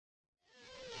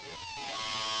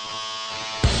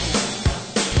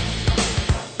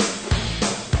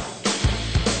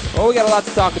we got a lot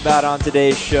to talk about on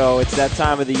today's show. It's that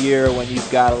time of the year when you've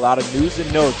got a lot of news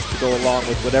and notes to go along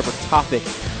with whatever topic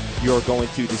you're going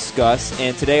to discuss.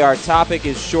 And today our topic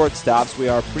is shortstops. We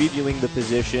are previewing the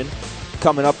position.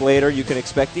 Coming up later, you can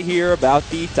expect to hear about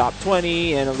the top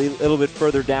 20 and a little bit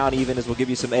further down even, as we'll give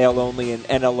you some AL-only and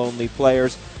NL-only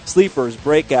players, sleepers,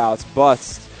 breakouts,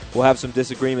 busts. We'll have some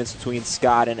disagreements between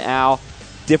Scott and Al,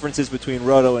 differences between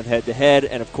roto and head-to-head,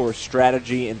 and, of course,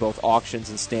 strategy in both auctions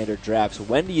and standard drafts.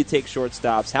 When do you take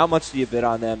shortstops? How much do you bid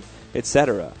on them?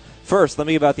 Etc. First, let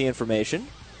me give out the information.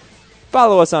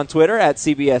 Follow us on Twitter at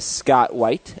CBS Scott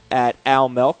White, at Al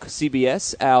Melk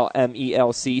CBS, Al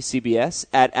MELC CBS,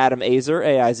 at Adam Azer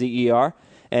AIZER,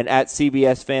 and at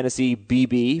CBS Fantasy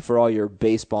BB for all your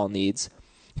baseball needs.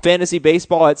 Fantasy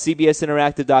Baseball at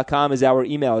CBSInteractive.com is our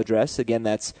email address. Again,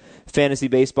 that's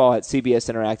fantasybaseball at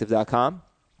CBSInteractive.com.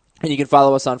 And you can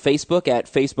follow us on Facebook at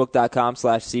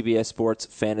facebook.com/CBS Sports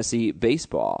Fantasy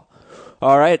Baseball.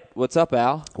 All right, what's up,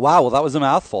 Al? Wow, well, that was a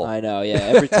mouthful. I know, yeah.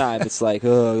 Every time it's like,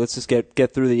 oh, let's just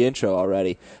get through the intro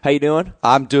already. How you doing?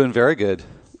 I'm doing very good.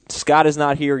 Scott is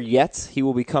not here yet. He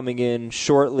will be coming in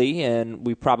shortly, and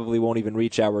we probably won't even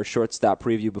reach our shortstop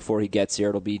preview before he gets here.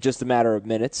 It'll be just a matter of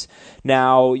minutes.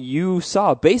 Now, you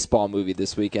saw a baseball movie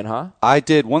this weekend, huh? I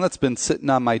did. One that's been sitting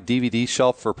on my DVD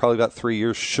shelf for probably about 3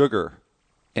 years, Sugar.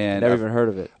 And never even heard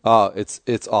of it. Oh, it's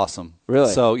awesome.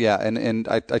 Really? So, yeah, and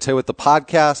I tell you what, the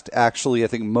podcast actually, I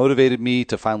think, motivated me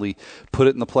to finally put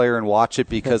it in the player and watch it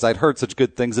because I'd heard such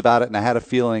good things about it, and I had a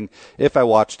feeling if I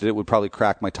watched it, it would probably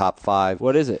crack my top 5.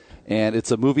 What is it? And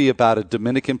it's a movie about a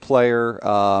Dominican player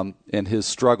and his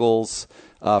struggles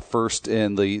first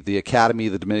in the academy,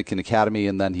 the Dominican Academy,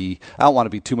 and then I don't want to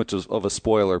be too much of a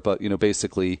spoiler, but,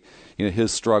 basically,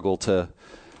 his struggle to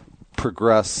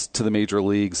progress to the major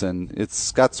leagues, and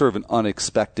it's got sort of an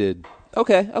unexpected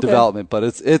development, but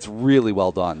it's really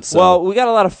well done. So. Well, we got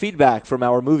a lot of feedback from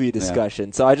our movie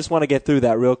discussion, so I just want to get through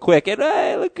that real quick. And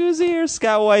hey, look who's here.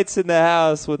 Scott White's in the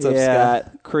house. What's up,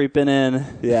 Scott? Creeping in.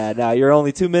 Yeah, now you're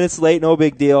only 2 minutes late. No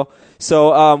big deal.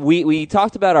 So we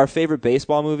talked about our favorite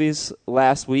baseball movies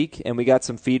last week, and we got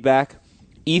some feedback.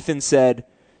 Ethan said,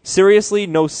 seriously,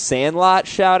 no Sandlot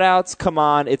shout-outs? Come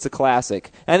on, it's a classic.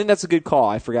 And I think that's a good call.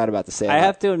 I forgot about the Sandlot. I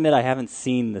have to admit, I haven't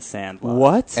seen the Sandlot.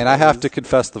 What? And I have to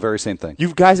confess the very same thing.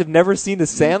 You guys have never seen the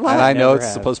Sandlot? And I know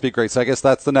it's supposed to be great, so I guess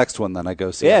that's the next one then I go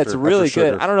see. Yeah, after, it's really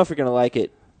good. Sugar. I don't know if you're going to like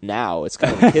it now. It's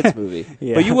kind of a kid's movie.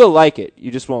 Yeah. But you will like it.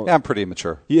 You just won't. Yeah, I'm pretty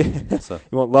immature. Yeah, so.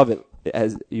 You won't love it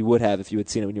as you would have if you had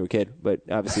seen it when you were a kid. But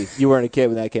obviously, you weren't a kid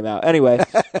when that came out. Anyway,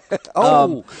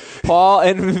 Paul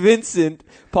and Vincent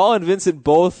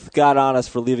both got on us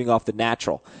for leaving off The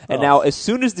Natural. And now, as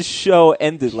soon as the show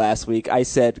ended last week, I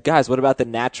said, guys, what about The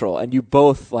Natural? And you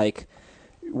both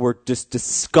were just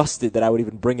disgusted that I would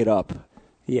even bring it up.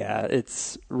 Yeah,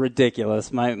 it's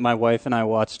ridiculous. My wife and I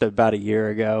watched it about a year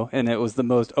ago, and it was the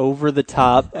most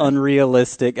over-the-top,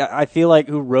 unrealistic. I feel like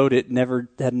who wrote it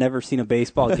had never seen a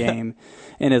baseball game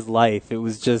in his life. It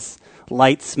was just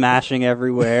light smashing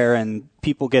everywhere and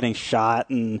people getting shot,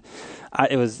 and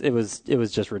it was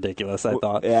just ridiculous, I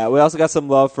thought. Yeah, we also got some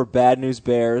love for Bad News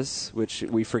Bears, which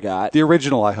we forgot. The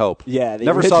original, I hope. Yeah,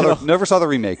 never saw the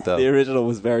remake though. The original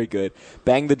was very good.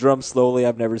 Bang the Drum Slowly,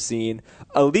 I've never seen.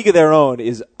 A League of Their Own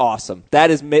is awesome.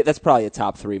 That's probably a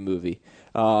top 3 movie.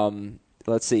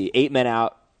 Let's see, 8 Men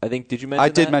Out. I think did you mention? I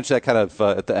did mention that kind of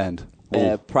at the end.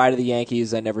 Pride of the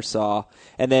Yankees, I never saw.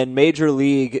 And then Major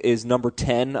League is number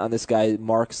 10 on this guy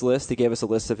Mark's list. He gave us a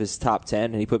list of his top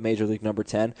 10, and he put Major League number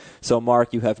 10. So,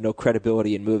 Mark, you have no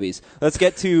credibility in movies. Let's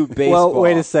get to baseball. Well,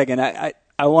 wait a second. I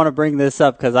want to bring this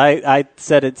up because I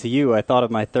said it to you. I thought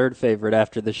of my third favorite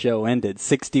after the show ended,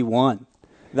 61.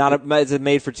 It's a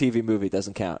made-for-TV movie. It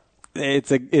doesn't count.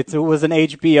 It was an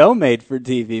HBO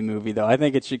made-for-TV movie, though. I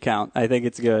think it should count. I think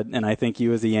it's good, and I think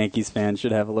you as a Yankees fan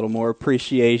should have a little more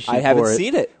appreciation for it. I haven't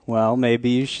seen it. Well,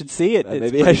 maybe you should see it.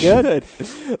 It's maybe pretty good.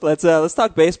 Let's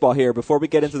talk baseball here. Before we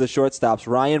get into the shortstops,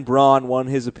 Ryan Braun won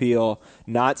his appeal,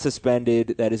 not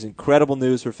suspended. That is incredible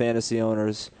news for fantasy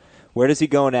owners. Where does he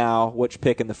go now? Which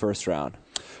pick in the first round?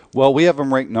 Well, we have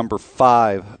him ranked number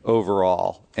 5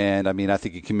 overall. And, I mean, I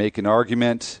think you can make an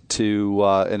argument to,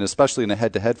 and especially in a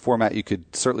head-to-head format, you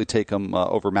could certainly take him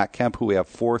over Matt Kemp, who we have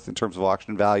 4th in terms of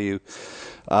auction value.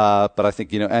 But I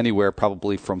think, anywhere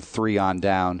probably from 3 on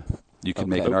down, you can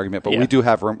make an argument. But we do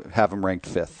have him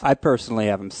ranked 5th. I personally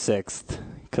have him 6th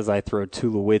because I throw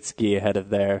Tulowitzki ahead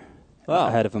of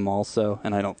him also,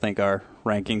 and I don't think our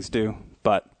rankings do.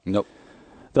 But nope.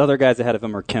 The other guys ahead of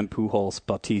him are Kemp, Pujols,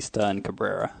 Bautista, and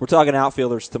Cabrera. We're talking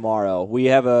outfielders tomorrow. We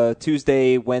have a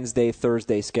Tuesday, Wednesday,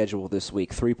 Thursday schedule this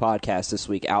week. 3 podcasts this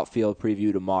week, outfield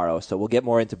preview tomorrow. So we'll get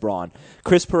more into Braun.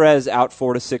 Chris Perez out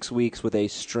 4 to 6 weeks with a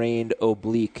strained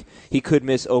oblique. He could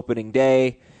miss opening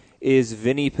day. Is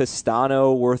Vinny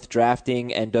Pistano worth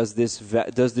drafting, and does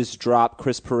this drop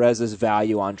Chris Perez's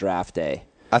value on draft day?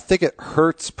 I think it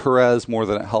hurts Perez more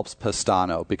than it helps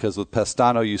Pistano, because with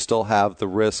Pistano you still have the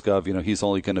risk of, he's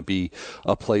only going to be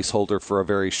a placeholder for a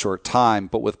very short time.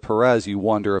 But with Perez, you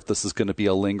wonder if this is going to be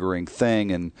a lingering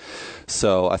thing. And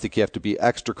so I think you have to be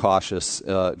extra cautious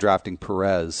drafting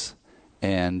Perez.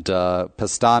 And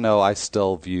Pistano I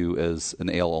still view as an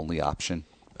AL-only option.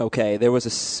 Okay,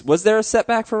 was there a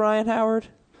setback for Ryan Howard?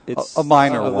 It's a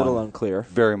minor one. A little unclear.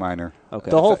 Very minor.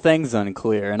 Okay. The whole thing's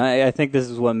unclear, and I think this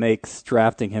is what makes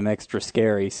drafting him extra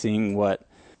scary, seeing what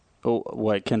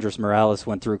Kendrys Morales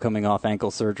went through coming off ankle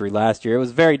surgery last year. It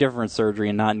was very different surgery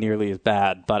and not nearly as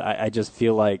bad, but I just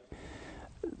feel like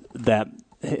that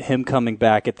him coming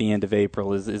back at the end of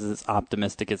April is as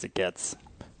optimistic as it gets.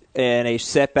 And a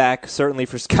setback, certainly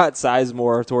for Scott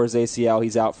Sizemore towards ACL.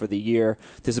 He's out for the year.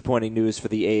 Disappointing news for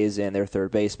the A's and their third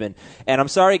baseman. And I'm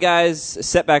sorry, guys,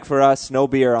 setback for us, no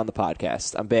beer on the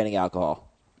podcast. I'm banning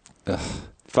alcohol. Ugh.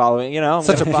 Following,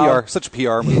 such a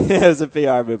PR move. It was a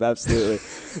PR move, absolutely.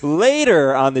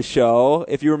 Later on the show,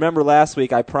 if you remember last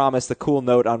week, I promised a cool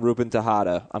note on Ruben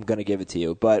Tejada. I'm going to give it to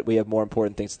you, but we have more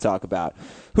important things to talk about.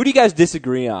 Who do you guys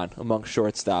disagree on among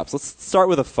shortstops? Let's start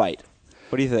with a fight.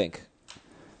 What do you think?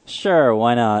 Sure,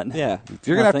 why not? Yeah.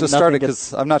 You're going to have to start it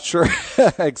because I'm not sure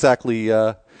exactly.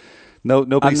 Nobody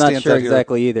I'm not stands sure out here.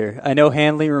 exactly either. I know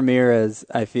Hanley Ramirez,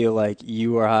 I feel like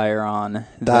you are higher on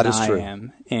than I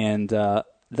am. And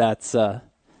that's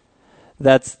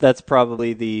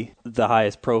probably the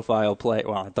highest profile play.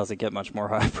 Well, it doesn't get much more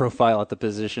high profile at the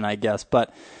position, I guess.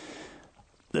 But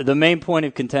the main point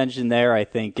of contention there, I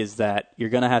think, is that you're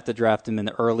going to have to draft him in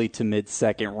the early to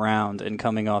mid-second round. And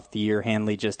coming off the year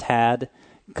Hanley just had,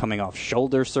 coming off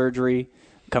shoulder surgery,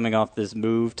 coming off this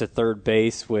move to third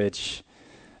base, which,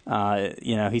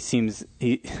 he seems,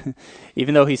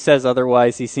 even though he says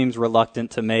otherwise, he seems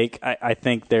reluctant to make. I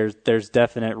think there's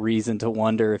definite reason to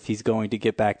wonder if he's going to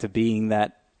get back to being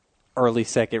that early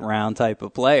second round type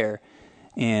of player.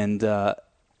 And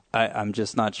I'm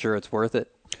just not sure it's worth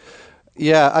it.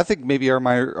 Yeah, I think maybe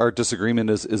our disagreement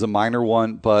is a minor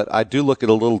one, but I do look at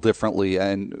it a little differently.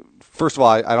 And first of all,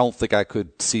 I don't think I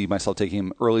could see myself taking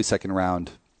him early second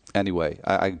round anyway.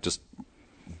 I just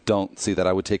don't see that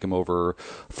I would take him over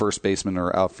first baseman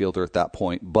or outfielder at that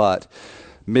point. But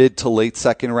mid to late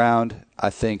second round,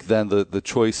 I think then the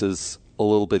choice is a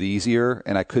little bit easier,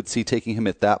 and I could see taking him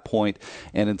at that point.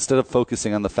 And instead of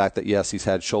focusing on the fact that, yes, he's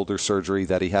had shoulder surgery,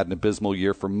 that he had an abysmal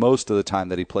year for most of the time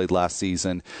that he played last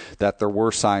season, that there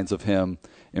were signs of him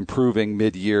improving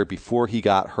mid-year before he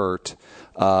got hurt,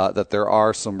 that there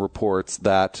are some reports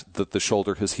that the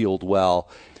shoulder has healed well.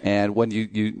 And when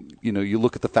you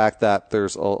look at the fact that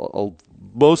there's a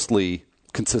mostly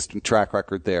consistent track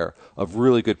record there of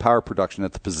really good power production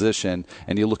at the position,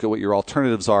 and you look at what your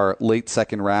alternatives are late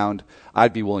second round,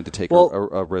 I'd be willing to take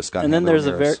a risk on him. And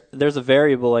then there's a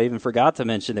variable I even forgot to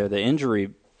mention there, the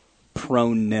injury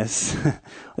proneness.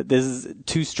 This is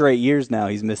 2 straight years now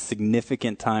he's missed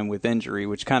significant time with injury,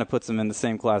 which kind of puts him in the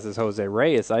same class as Jose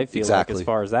Reyes, I feel like, as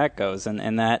far as that goes.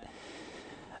 And that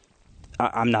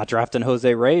I'm not drafting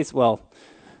Jose Reyes. Well,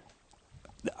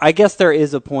 I guess there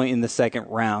is a point in the second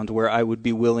round where I would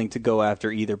be willing to go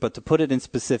after either, but to put it in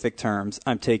specific terms,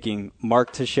 I'm taking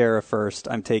Mark Teixeira first,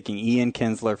 I'm taking Ian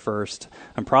Kinsler first,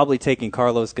 I'm probably taking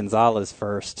Carlos Gonzalez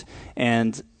first,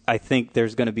 and I think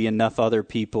there's going to be enough other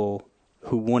people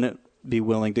who wouldn't be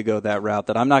willing to go that route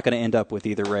that I'm not going to end up with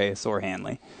either Reyes or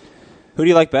Hanley. Who do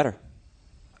you like better,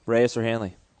 Reyes or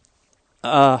Hanley?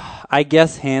 I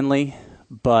guess Hanley,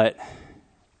 but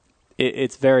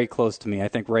it's very close to me. I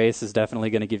think Reyes is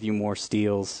definitely going to give you more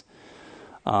steals.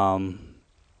 But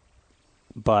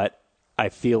I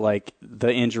feel like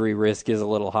the injury risk is a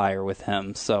little higher with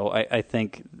him. So I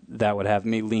think that would have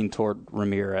me lean toward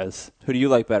Ramirez. Who do you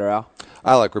like better, Al?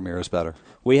 I like Ramirez better.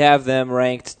 We have them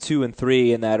ranked 2 and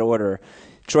 3 in that order.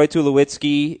 Troy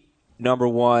Tulowitzki, number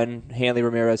 1, Hanley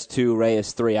Ramirez 2,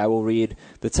 Reyes 3. I will read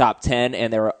the top 10,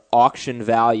 and there are auction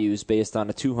values based on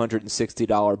a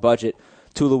 $260 budget.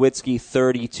 Tulowitzki,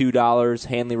 $32.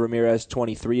 Hanley Ramirez,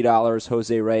 $23.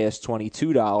 Jose Reyes,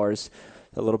 $22.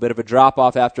 A little bit of a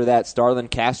drop-off after that. Starlin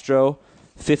Castro,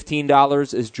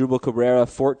 $15. Is Drupal Cabrera,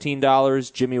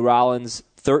 $14. Jimmy Rollins,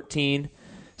 $13.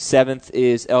 7th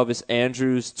is Elvis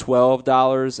Andrus,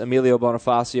 $12. Emilio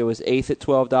Bonifacio is 8th at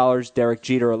 $12. Derek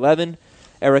Jeter, $11.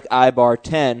 Eric Ibar,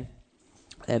 10.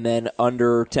 And then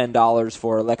under $10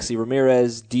 for Alexi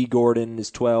Ramirez. D. Gordon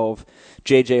is 12.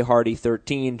 J.J. Hardy,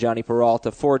 13. Johnny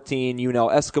Peralta, 14.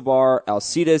 Yunel Escobar,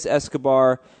 Alcides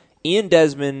Escobar, Ian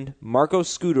Desmond, Marco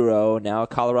Scudero, now a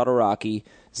Colorado Rocky,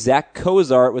 Zach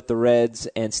Cozart with the Reds,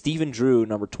 and Stephen Drew,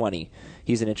 number 20.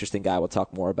 He's an interesting guy. We'll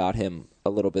talk more about him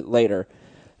a little bit later.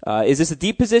 Is this a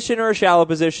deep position or a shallow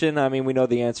position? I mean, we know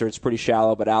the answer. It's pretty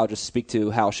shallow, but I'll just speak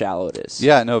to how shallow it is.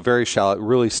 Yeah, no, very shallow. It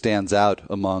really stands out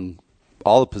among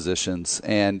all the positions.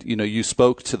 And, you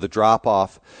spoke to the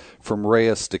drop-off from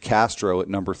Reyes to Castro at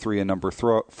number 3 and number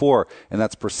 4, and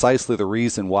that's precisely the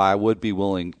reason why I would be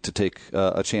willing to take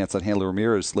a chance on Hanley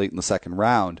Ramirez late in the second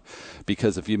round,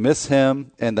 because if you miss him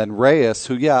and then Reyes,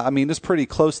 who, is pretty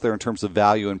close there in terms of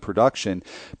value and production,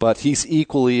 but he's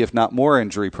equally, if not more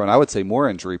injury-prone. I would say more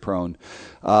injury-prone.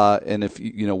 And if,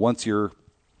 once you're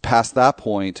past that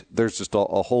point, there's just a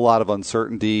whole lot of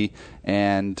uncertainty,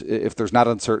 and if there's not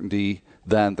uncertainty,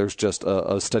 then there's just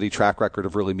a steady track record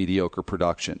of really mediocre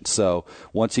production. So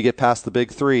once you get past the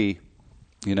big three,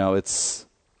 it's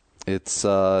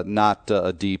not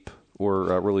a deep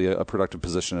or really a productive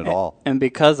position at all. And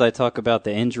because I talk about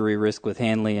the injury risk with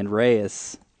Hanley and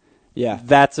Reyes,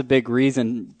 that's a big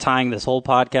reason, tying this whole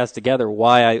podcast together,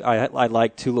 why I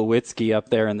like Tulowitzki up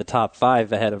there in the top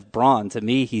 5 ahead of Braun. To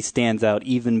me, he stands out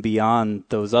even beyond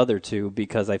those other two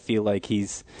because I feel like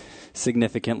he's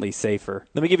significantly safer.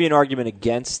 Let me give you an argument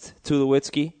against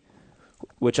Tulowitzki,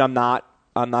 which I'm not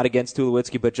against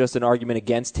Tulowitzki, but just an argument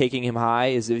against taking him high,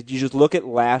 is if you just look at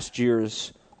last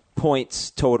year's points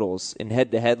totals in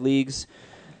head-to-head leagues,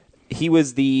 he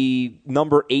was the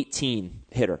number 18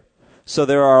 hitter. So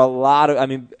there are a lot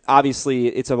of, obviously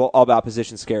it's all about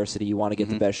position scarcity. You want to get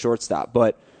the best shortstop.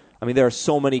 But, there are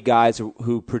so many guys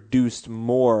who produced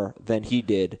more than he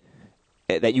did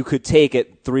that you could take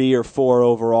at 3 or 4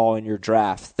 overall in your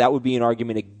draft. That would be an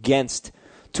argument against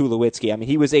Tulowitzki.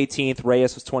 He was 18th,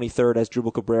 Reyes was 23rd,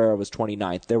 Asdrubal Cabrera was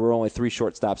 29th. There were only 3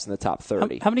 shortstops in the top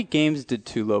 30. How many games did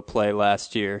Tulo play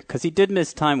last year? Because he did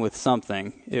miss time with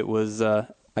something. It was... I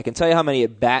can tell you how many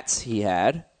at-bats he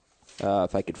had,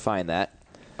 if I could find that.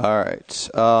 All right.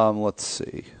 Let's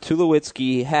see.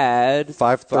 Tulowitzki had...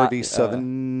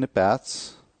 537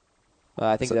 at-bats.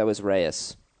 I think that was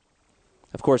Reyes.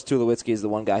 Of course, Tulowitzki is the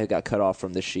one guy who got cut off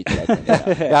from this sheet that I printed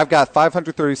out. Yeah, I've got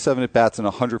 537 at-bats in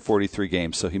 143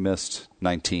 games, so he missed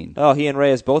 19. Oh, he and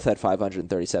Reyes both had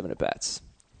 537 at-bats.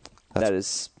 That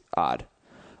is odd.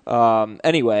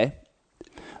 Anyway,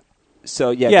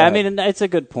 so yeah. Yeah, it's a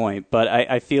good point, but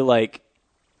I feel like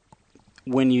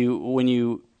when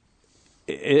you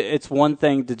it's one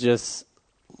thing to just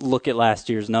look at last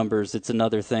year's numbers. It's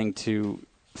another thing to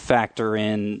factor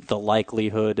in the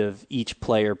likelihood of each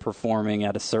player performing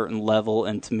at a certain level.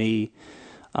 And to me,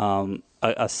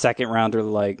 a second rounder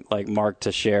like Mark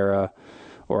Teixeira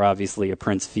or obviously a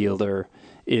Prince Fielder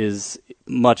is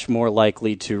much more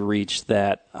likely to reach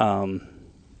that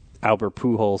Albert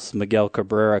Pujols, Miguel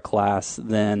Cabrera class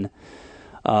than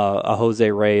a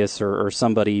Jose Reyes or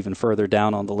somebody even further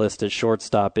down on the list at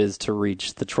shortstop is to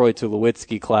reach the Troy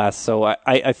Tulowitzki class. So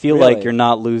I feel like you're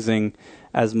not losing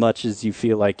as much as you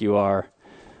feel like you are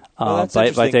by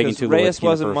taking Tulowitzki. Reyes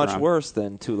wasn't much worse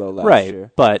than Tulo last year.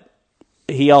 Right, but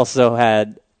he also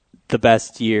had the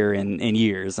best year in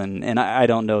years, and I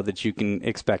don't know that you can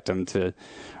expect him to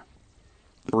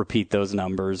repeat those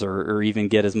numbers or even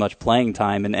get as much playing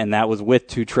time, and that was with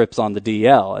 2 trips on the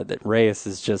DL. That Reyes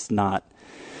is just not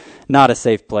a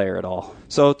safe player at all.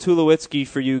 So Tulowitzki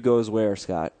for you goes where,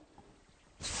 Scott?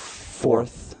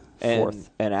 Fourth. And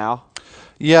Al?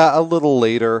 Yeah, a little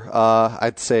later.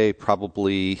 I'd say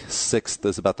probably 6th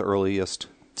is about the earliest.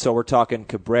 So we're talking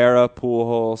Cabrera,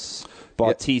 Pujols,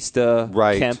 Bautista,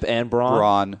 right. Kemp, and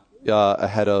Braun?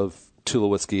 Ahead of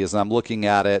Tulowitzki. As I'm looking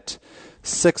at it,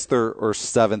 6th or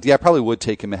 7th. Yeah, I probably would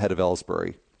take him ahead of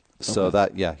Ellsbury. So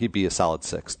he'd be a solid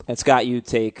 6th. And Scott, you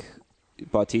take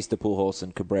Bautista, Pujols,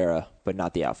 and Cabrera, but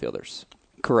not the outfielders.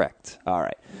 Correct. All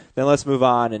right. Then let's move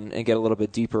on and get a little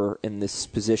bit deeper in this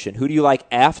position. Who do you like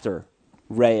after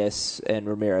Reyes and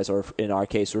Ramirez, or in our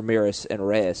case, Ramirez and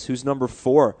Reyes? Who's number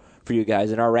 4 for you guys?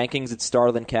 In our rankings, it's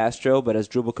Starlin Castro, but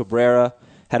Asdrubal Cabrera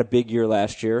had a big year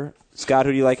last year. Scott,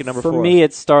 who do you like at number 4? For me,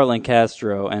 it's Starlin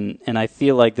Castro, and I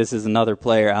feel like this is another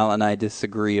player Al and I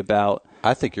disagree about.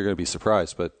 I think you're going to be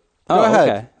surprised, but go ahead.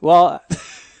 Okay. Well,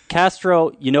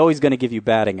 Castro, he's going to give you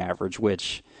batting average,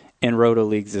 which in Roto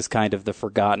Leagues is kind of the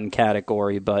forgotten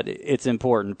category, but it's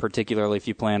important, particularly if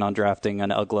you plan on drafting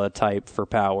an UGLA type for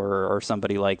power or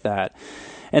somebody like that.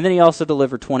 And then he also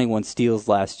delivered 21 steals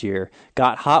last year.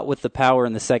 Got hot with the power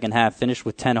in the second half, finished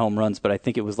with 10 home runs, but I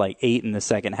think it was like 8 in the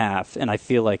second half. And I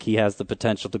feel like he has the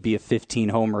potential to be a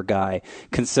 15-homer guy,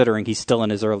 considering he's still in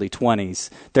his early 20s.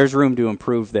 There's room to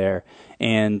improve there.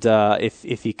 And if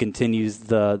he continues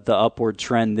the upward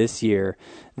trend this year,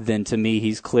 then to me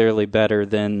he's clearly better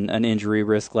than an injury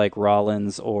risk like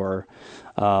Rollins or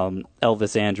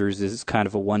Elvis Andrus is kind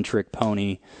of a one-trick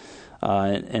pony.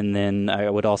 And then I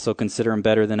would also consider him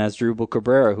better than Asdrubal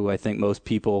Cabrera, who I think most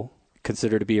people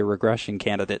consider to be a regression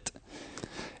candidate.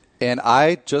 And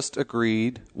I just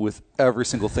agreed with every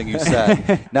single thing you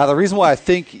said. Now, the reason why I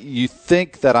think you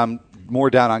think that I'm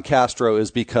more down on Castro is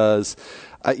because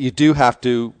you do have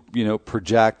to,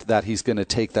 project that he's going to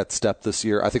take that step this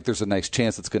year. I think there's a nice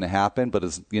chance it's going to happen, but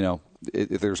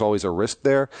there's always a risk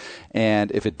there.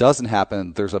 And if it doesn't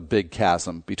happen, there's a big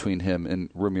chasm between him and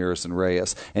Ramirez and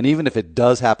Reyes. And even if it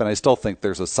does happen, I still think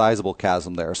there's a sizable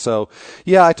chasm there. So,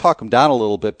 yeah, I talk him down a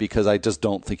little bit because I just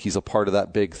don't think he's a part of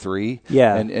that big three.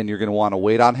 Yeah. And you're going to want to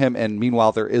wait on him. And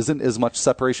meanwhile, there isn't as much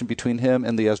separation between him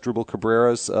and the Asdrubal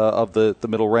Cabreras of the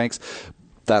middle ranks.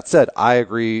 That said, I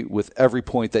agree with every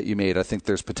point that you made. I think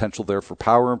there's potential there for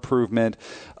power improvement,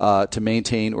 to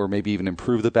maintain or maybe even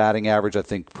improve the batting average. I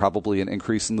think probably an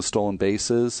increase in the stolen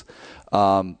bases.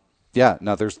 I've got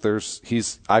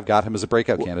him as a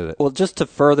breakout candidate. Well, just to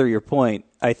further your point,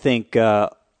 I think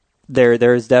there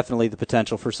is definitely the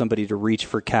potential for somebody to reach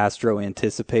for Castro,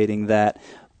 anticipating that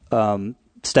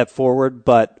step forward.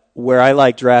 But where I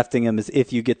like drafting him is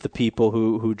if you get the people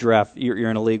who draft, you're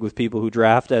in a league with people who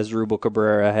draft Asdrubal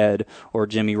Cabrera ahead or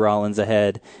Jimmy Rollins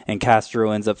ahead, and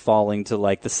Castro ends up falling to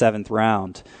like the 7th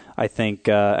round. I think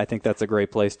that's a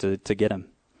great place to get him.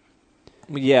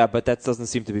 Yeah, but that doesn't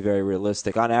seem to be very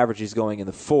realistic. On average, he's going in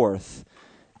the 4th.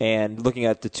 And looking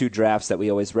at the 2 drafts that we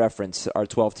always reference, our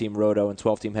 12-team roto and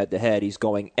 12-team head-to-head, he's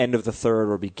going end of the 3rd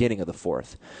or beginning of the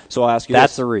 4th. So I'll ask you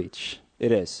That's this. a reach.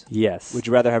 It is. Yes. Would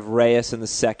you rather have Reyes in the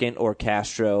 2nd or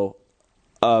Castro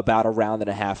about a round and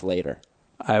a half later?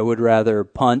 I would rather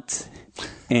punt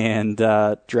and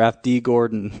draft D.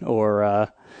 Gordon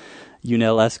or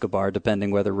Yunel Escobar,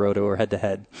 depending whether roto or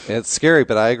head-to-head. It's scary,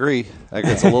 but I agree.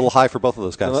 It's a little high for both of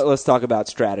those guys. Let's talk about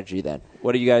strategy then.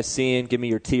 What are you guys seeing? Give me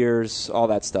your tiers, all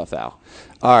that stuff, Al.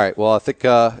 All right. Well, I think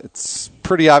it's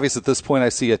pretty obvious at this point. I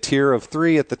see a tier of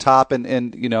 3 at the top, and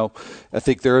I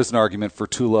think there is an argument for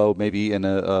Tulo maybe in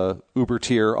a Uber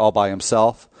tier all by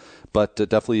himself. But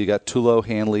definitely you got Tulo,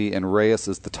 Hanley, and Reyes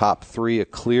as the top 3, a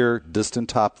clear, distant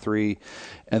top 3.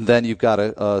 And then you've got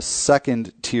a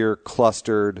second tier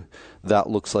clustered that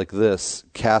looks like this: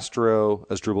 Castro,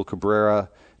 Asdrubal Cabrera,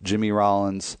 Jimmy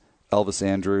Rollins, Elvis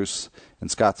Andrus, and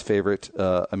Scott's favorite,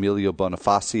 Emilio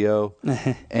Bonifacio.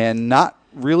 And not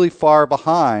really far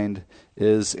behind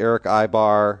is Eric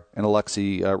Ibar and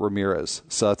Alexi Ramirez.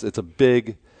 So it's a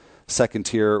big second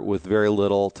tier with very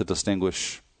little to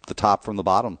distinguish the top from the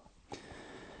bottom.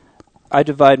 I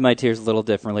divide my tiers a little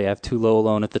differently. I have Tulo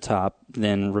alone at the top,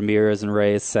 then Ramirez and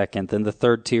Reyes second. Then the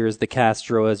third tier is the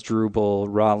Castro, Asdrubal,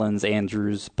 Rollins,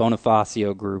 Andrews,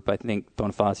 Bonifacio group. I think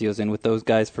Bonifacio's in with those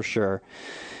guys for sure.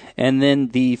 And then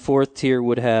the fourth tier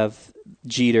would have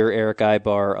Jeter, Eric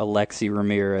Ibar, Alexi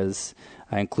Ramirez.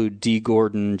 I include D.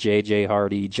 Gordon, J.J.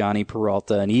 Hardy, Johnny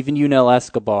Peralta, and even Yunel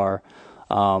Escobar,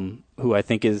 who I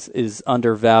think is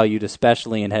undervalued,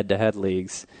 especially in head-to-head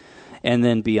leagues. And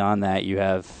then beyond that, you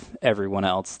have everyone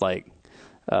else like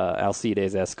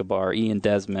Alcides Escobar, Ian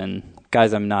Desmond,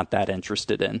 guys I'm not that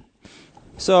interested in.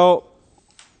 So,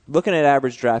 looking at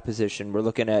average draft position, we're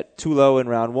looking at Tulo in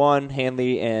round 1,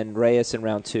 Hanley and Reyes in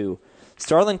round 2,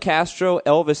 Starlin Castro,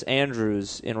 Elvis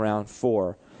Andrus in round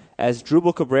 4,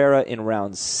 Asdrubal Cabrera in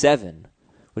round 7,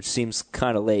 which seems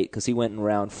kind of late because he went in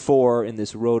round 4 in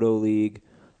this Roto League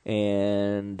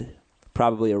and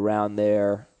probably around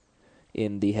there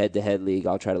in the head-to-head league.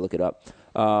 I'll try to look it up.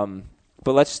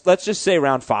 But let's just say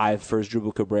round 5 for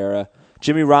Asdrubal Cabrera.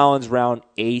 Jimmy Rollins, round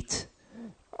 8.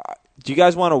 Do you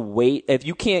guys want to wait? If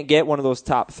you can't get one of those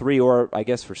top 3, or I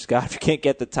guess for Scott, if you can't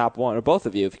get the top 1, or both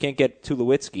of you, if you can't get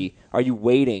Tulowitzki, are you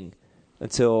waiting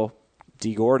until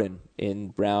D. Gordon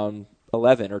in round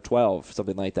 11 or 12,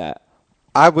 something like that?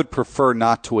 I would prefer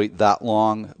not to wait that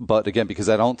long, but again, because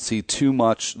I don't see too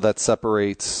much that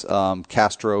separates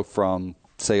Castro from,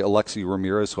 say, Alexi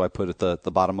Ramirez, who I put at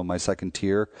the bottom of my second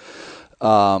tier.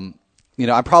 I'm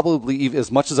probably,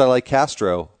 as much as I like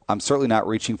Castro, I'm certainly not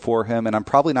reaching for him, and I'm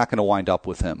probably not going to wind up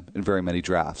with him in very many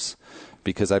drafts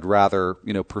because I'd rather,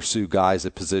 pursue guys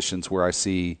at positions where I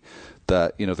see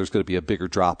that, there's going to be a bigger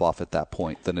drop-off at that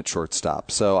point than at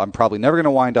shortstop. So I'm probably never going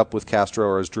to wind up with Castro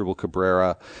or Asdrubal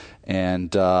Cabrera.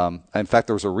 And in fact,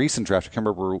 there was a recent draft. I can't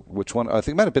remember which one. I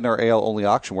think it might have been our AL-only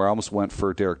auction where I almost went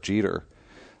for Derek Jeter.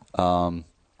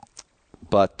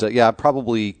 But I'm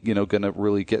probably going to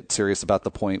really get serious about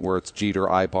the point where it's Jeter,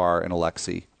 Ibar, and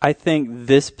Alexi. I think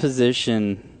this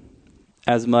position,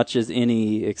 as much as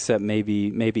any, except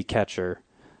maybe catcher,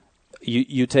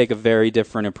 you take a very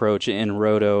different approach in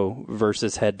roto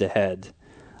versus head-to-head.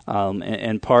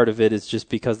 And part of it is just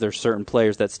because there's certain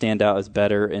players that stand out as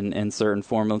better in certain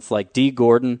formats. Like D.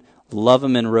 Gordon, love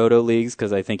him in roto leagues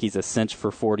because I think he's a cinch for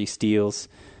 40 steals.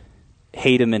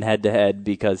 Hate him in head-to-head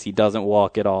because he doesn't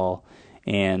walk at all,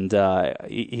 and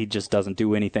he just doesn't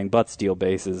do anything but steal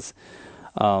bases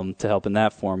to help in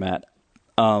that format.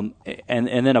 And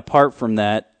then apart from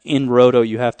that, in roto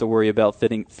you have to worry about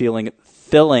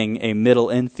filling a middle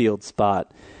infield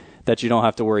spot that you don't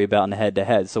have to worry about in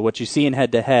head-to-head. So what you see in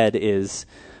head-to-head is,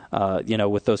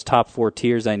 with those top 4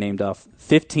 tiers I named off,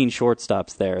 15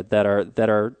 shortstops there that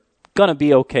are going to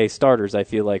be okay starters, I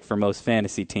feel like, for most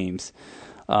fantasy teams.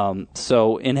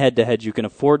 So in head-to-head, you can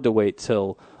afford to wait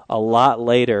till a lot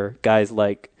later. Guys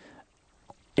like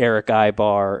Eric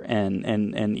Ibar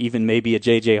and even maybe a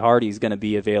J.J. Hardy is going to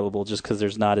be available just because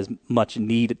there's not as much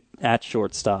need at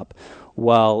shortstop.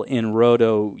 While in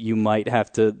roto, you might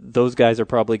have to. Those guys are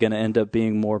probably going to end up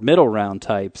being more middle round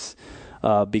types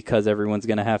because everyone's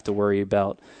going to have to worry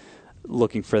about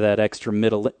looking for that extra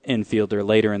middle infielder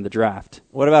later in the draft.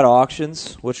 What about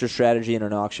auctions? What's your strategy in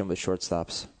an auction with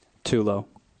shortstops? Too low.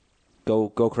 Go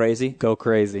crazy? Go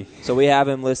crazy. So we have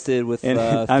him listed with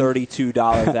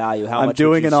 $32 value. How I'm much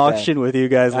doing an spend? auction with you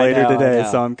guys later today,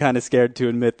 so I'm kind of scared to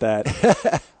admit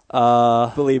that.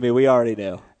 Believe me, we already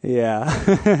knew.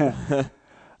 Yeah.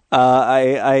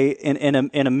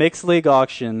 In a mixed league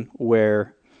auction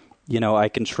where, I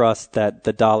can trust that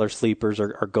the dollar sleepers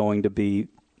are going to be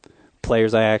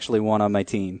players I actually want on my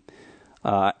team.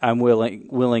 I'm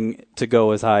willing to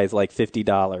go as high as like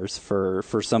 $50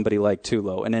 for somebody like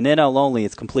Tulo. And in NL only,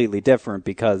 it's completely different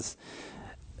because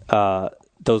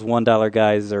those $1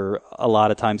 guys are a lot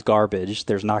of times garbage.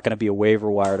 There's not going to be a waiver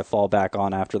wire to fall back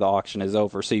on after the auction is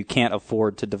over, so you can't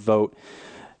afford to devote.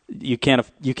 You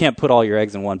can't put all your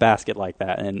eggs in one basket like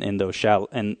that in those shallow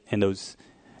in those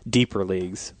deeper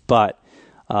leagues. But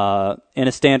in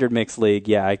a standard mixed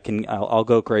league, I'll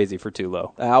go crazy for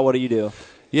Tulo. Al, what do you do?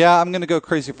 Yeah, I'm going to go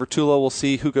crazy for Tulo. We'll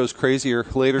see who goes crazier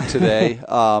later today.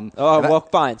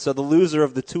 Fine. So the loser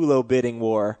of the Tulo bidding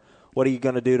war, what are you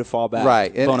going to do to fall back?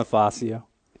 Right. Bonifacio.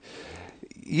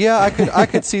 Yeah, I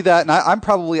could see that. And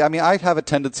I have a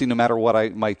tendency, no matter what I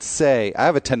might say, I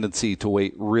have a tendency to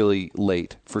wait really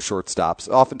late for shortstops.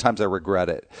 Oftentimes I regret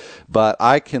it. But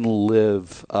I can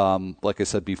live, like I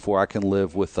said before, I can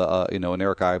live with an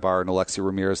Eric Ibar and Alexi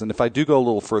Ramirez. And if I do go a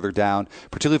little further down,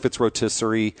 particularly if it's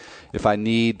rotisserie, if I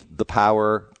need the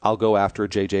power, I'll go after a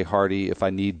J.J. Hardy. If I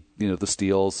need the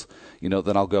steals,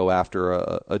 then I'll go after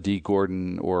a D.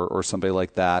 Gordon or somebody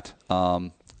like that.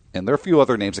 And there are a few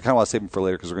other names. I kind of want to save them for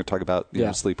later because we're going to talk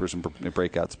about sleepers and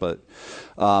breakouts. But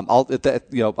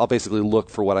I'll basically look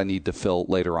for what I need to fill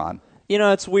later on.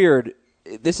 It's weird.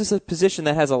 This is a position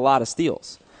that has a lot of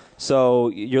steals. So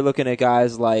you're looking at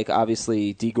guys like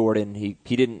obviously D. Gordon.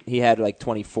 He had like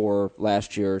 24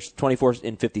 last year, 24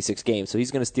 in 56 games. So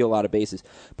he's going to steal a lot of bases.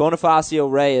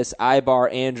 Bonifacio, Reyes,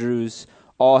 Ibar, Andrews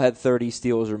all had 30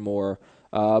 steals or more.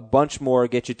 A bunch more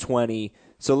get you 20.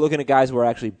 So looking at guys who are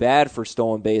actually bad for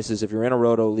stolen bases, if you're in a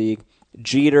roto league,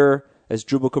 Jeter,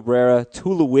 Asdrubal Cabrera,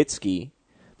 Tulowitzki,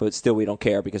 but still we don't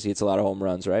care because he hits a lot of home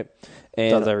runs, right?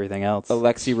 And does everything else.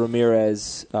 Alexi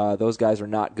Ramirez, those guys are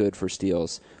not good for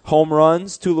steals. Home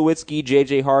runs, Tulowitzki,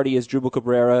 J.J. Hardy, Asdrubal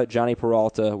Cabrera, Johnny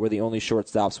Peralta were the only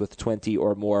shortstops with 20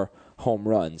 or more home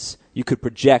runs. You could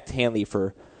project Hanley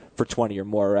for 20 or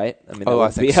more, right? I mean, that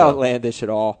wouldn't be outlandish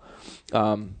at all.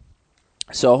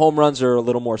 So home runs are a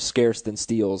little more scarce than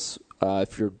steals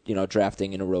if you're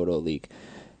drafting in a roto league.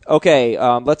 Okay,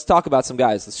 let's talk about some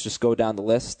guys. Let's just go down the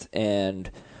list. And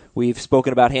we've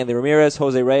spoken about Hanley Ramirez,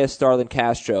 Jose Reyes, Starlin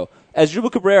Castro. Asdrubal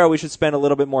Cabrera we should spend a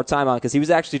little bit more time on because he was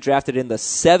actually drafted in the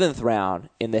 7th round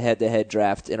in the head-to-head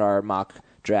draft in our mock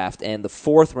draft and the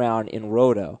 4th round in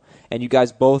roto. And you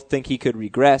guys both think he could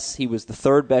regress. He was the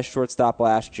 3rd best shortstop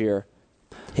last year,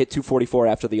 hit 244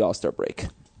 after the All-Star break.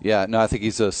 Yeah, no, I think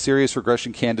he's a serious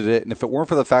regression candidate. And if it weren't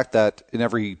for the fact that in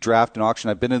every draft and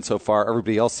auction I've been in so far,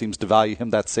 everybody else seems to value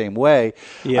him that same way,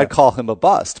 I'd call him a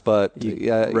bust. But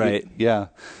right.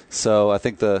 So I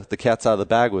think the cat's out of the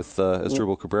bag with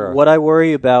Asdrubal Cabrera. What I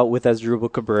worry about with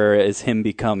Asdrubal Cabrera is him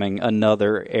becoming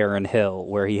another Aaron Hill,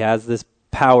 where he has this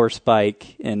power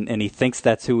spike and he thinks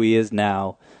that's who he is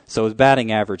now. So his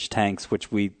batting average tanks,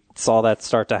 which we saw that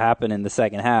start to happen in the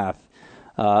second half.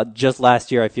 Just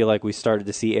last year, I feel like we started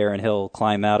to see Aaron Hill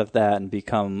climb out of that and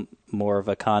become more of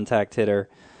a contact hitter.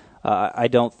 I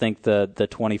don't think the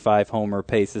 25-homer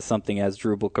pace is something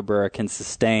Asdrubal Cabrera can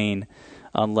sustain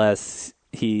unless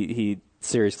he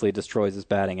seriously destroys his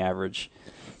batting average.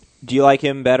 Do you like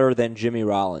him better than Jimmy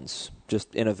Rollins,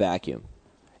 just in a vacuum?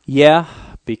 Yeah,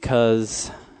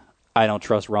 because I don't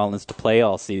trust Rollins to play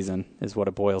all season, is what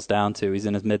it boils down to. He's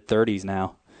in his mid-30s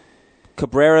now.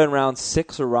 Cabrera in round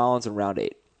 6 or Rollins in round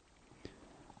 8?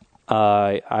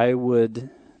 I would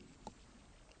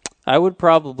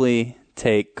probably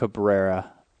take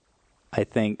Cabrera. I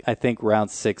think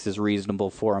round 6 is reasonable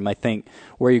for him. I think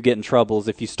where you get in trouble is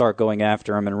if you start going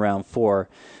after him in round 4,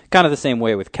 kind of the same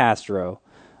way with Castro.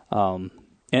 And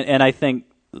I think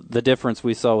the difference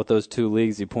we saw with those two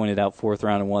leagues, you pointed out 4th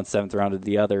round and 1, 7th round of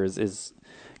the other, is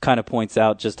kind of points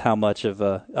out just how much of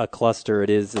a cluster it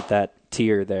is at that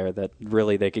tier there, that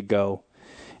really they could go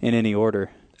in any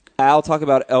order. I'll talk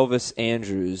about Elvis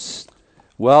Andrus.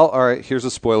 Well, all right, here's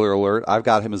a spoiler alert. I've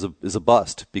got him as a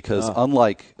bust because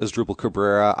unlike Asdrubal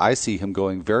Cabrera, I see him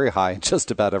going very high in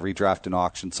just about every draft and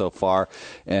auction so far,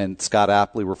 and Scott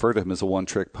aptly referred to him as a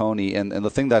one-trick pony. And the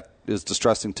thing that is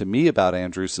distressing to me about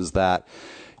Andrus is that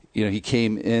he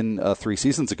came in 3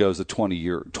 seasons ago as a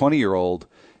 20-year-old,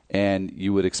 and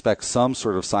you would expect some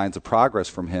sort of signs of progress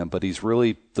from him, but he's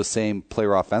really the same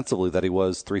player offensively that he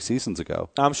was 3 seasons ago.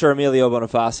 I'm sure Emilio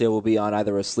Bonifacio will be on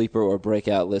either a sleeper or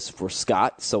breakout list for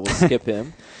Scott, so we'll skip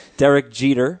him. Derek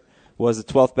Jeter was the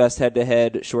 12th best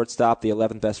head-to-head shortstop, the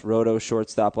 11th best roto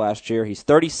shortstop last year. He's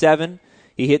 37.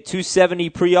 He hit 270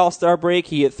 pre-All-Star break.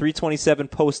 He hit 327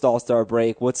 post-All-Star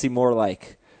break. What's he more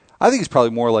like? I think he's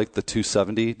probably more like the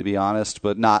 270, to be honest,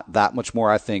 but not that much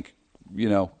more. I think,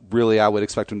 really I would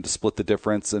expect him to split the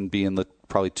difference and be in the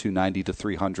probably 290 to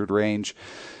 300 range.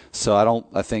 So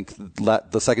I think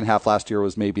the second half last year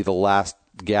was maybe the last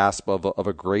gasp of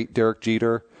a great Derek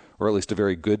Jeter, or at least a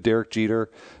very good Derek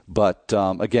Jeter. But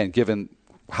again, given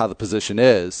how the position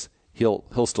is, he'll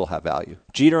still have value.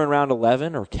 Jeter in round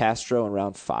 11 or Castro in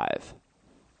round 5?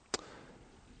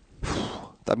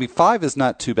 5 is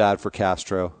not too bad for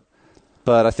Castro.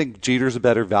 But I think Jeter's a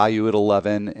better value at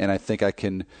 11, and I think I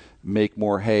can make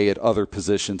more hay at other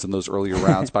positions in those earlier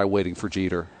rounds by waiting for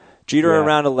Jeter. Jeter in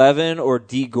round 11 or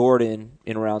D. Gordon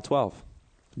in round 12?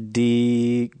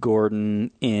 D.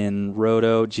 Gordon in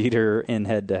roto, Jeter in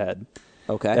head-to-head.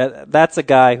 Okay. That's a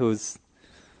guy who's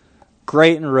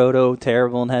great in roto,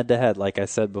 terrible in head-to-head, like I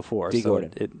said before. D.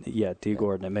 Gordon. D.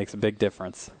 Gordon. It makes a big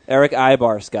difference. Eric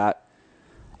Ibar, Scott.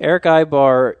 Eric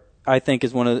Ibar, I think,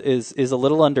 is a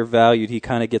little undervalued. He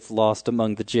kind of gets lost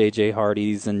among the J.J.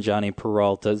 Hardys and Johnny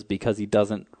Peraltas because he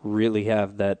doesn't really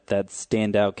have that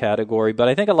standout category. But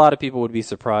I think a lot of people would be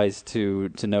surprised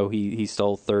to know he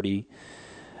stole 30.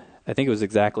 I think it was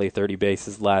exactly 30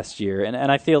 bases last year.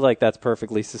 And I feel like that's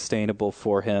perfectly sustainable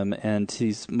for him. And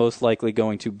he's most likely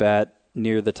going to bat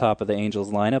near the top of the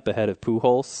Angels lineup ahead of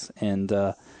Pujols. And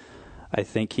I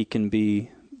think he can be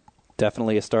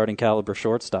definitely a starting caliber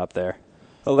shortstop there.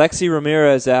 Alexi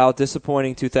Ramirez out,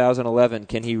 disappointing 2011.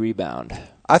 Can he rebound?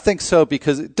 I think so,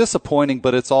 because disappointing,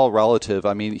 but it's all relative.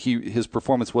 I mean, his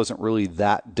performance wasn't really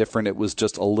that different. It was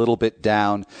just a little bit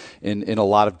down in a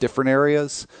lot of different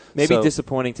areas. Maybe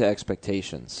disappointing to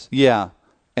expectations. Yeah.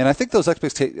 And I think those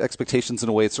expectations, in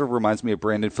a way, it sort of reminds me of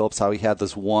Brandon Phillips, how he had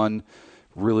this one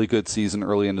really good season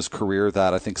early in his career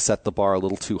that I think set the bar a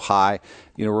little too high.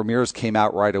 Ramirez came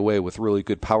out right away with really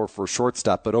good power for a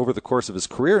shortstop, but over the course of his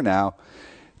career now,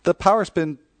 the power's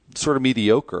been sort of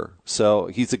mediocre. So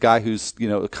he's a guy who's,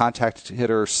 a contact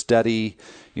hitter, steady,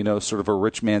 sort of a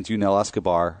rich man's Yunel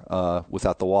Escobar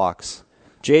without the walks.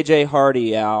 J.J.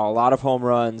 Hardy, a lot of home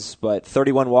runs, but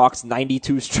 31 walks,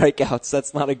 92 strikeouts.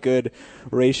 That's not a good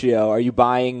ratio. Are you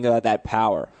buying that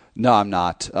power? No, I'm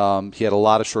not. He had a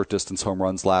lot of short-distance home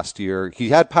runs last year. He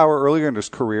had power earlier in his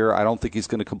career. I don't think he's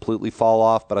going to completely fall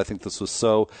off, but I think this was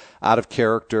so out of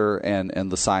character,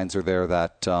 and the signs are there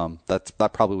that that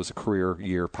probably was a career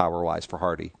year power-wise for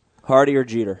Hardy. Hardy or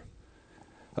Jeter?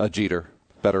 Jeter.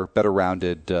 Better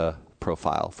rounded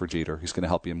profile for Jeter. He's going to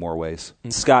help you in more ways.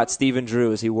 And Scott, Stephen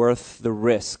Drew, is he worth the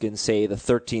risk in, say, the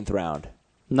 13th round?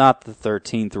 Not the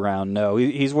 13th round, no.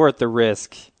 He's worth the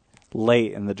risk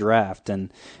late in the draft,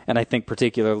 and I think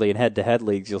particularly in head-to-head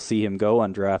leagues, you'll see him go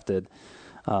undrafted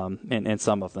in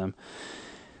some of them.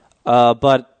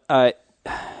 But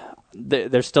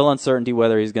there's still uncertainty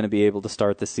whether he's going to be able to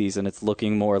start the season. It's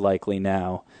looking more likely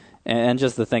now. And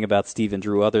just the thing about Stephen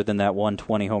Drew, other than that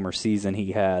 120-homer season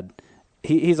he had,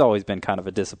 he's always been kind of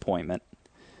a disappointment.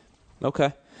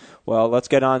 Okay. Well, let's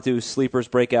get on to sleepers,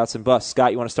 breakouts, and busts.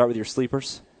 Scott, you want to start with your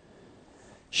sleepers?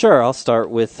 Sure, I'll start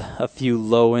with a few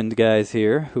low-end guys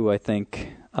here who I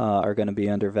think are going to be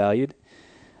undervalued.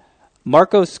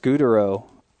 Marco Scutaro.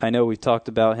 I know we've talked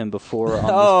about him before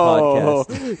on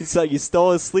this podcast. So you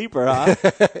stole his sleeper, huh?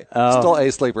 Stole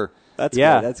a sleeper. That's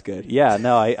good. That's good. Yeah,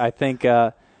 no, I think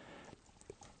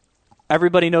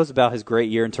everybody knows about his great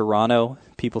year in Toronto.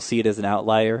 People see it as an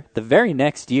outlier. The very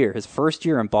next year, his first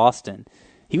year in Boston,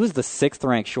 he was the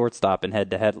 6th-ranked shortstop in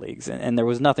head-to-head leagues, and there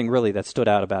was nothing really that stood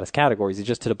out about his categories. He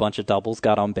just hit a bunch of doubles,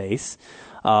 got on base.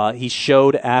 He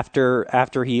showed after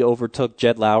he overtook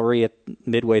Jed Lowry at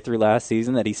midway through last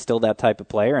season that he's still that type of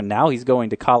player, and now he's going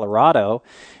to Colorado.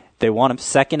 They want him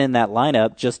second in that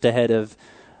lineup, just ahead of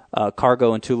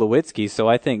Cargo and Tulowitzki. So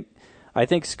I think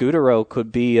Scutaro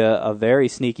could be a very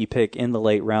sneaky pick in the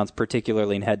late rounds,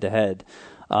 particularly in head-to-head.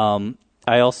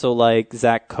 I also like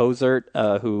Zach Cozart,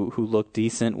 who looked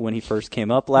decent when he first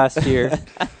came up last year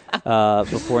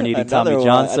before needing Tommy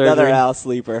John surgery. Another Al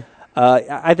sleeper.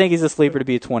 I think he's a sleeper to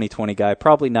be a 2020 guy.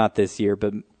 Probably not this year,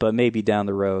 but maybe down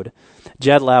the road.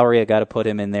 Jed Lowry, I got to put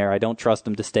him in there. I don't trust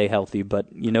him to stay healthy, but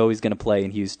he's going to play in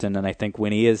Houston, and I think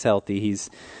when he is healthy, he's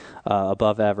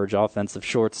above average offensive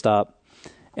shortstop.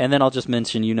 And then I'll just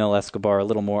mention Escobar, a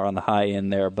little more on the high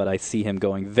end there, but I see him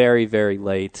going very, very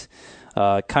late.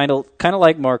 Kind of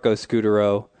like Marco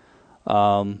Scutaro,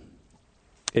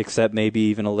 except maybe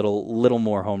even a little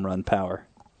more home run power.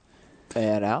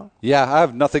 And Al? Yeah, I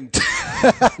have nothing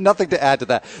to add to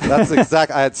that. That's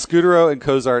exact. I had Scutaro and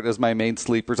Cozart as my main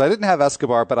sleepers. I didn't have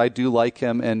Escobar, but I do like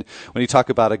him. And when you talk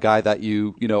about a guy that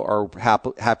you are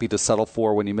happy to settle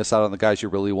for when you miss out on the guys you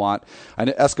really want, I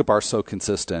know Escobar's so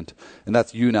consistent, and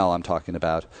that's Now I'm talking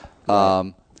about.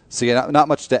 Right. So yeah, not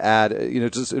much to add.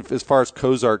 Just as far as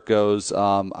Cozart goes,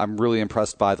 I'm really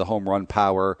impressed by the home run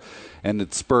power, and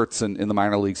it spurts in the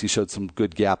minor leagues. He showed some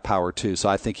good gap power too, so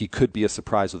I think he could be a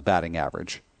surprise with batting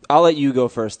average. I'll let you go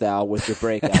first, Al, with your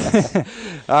breakout.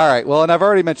 All right. Well, and I've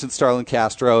already mentioned Starlin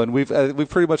Castro, and we've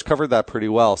pretty much covered that pretty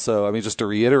well. So I mean, just to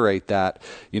reiterate that,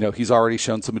 he's already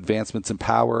shown some advancements in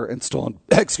power and stolen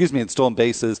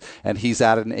bases, and he's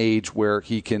at an age where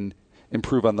he can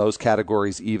improve on those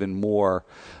categories even more.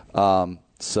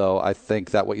 So I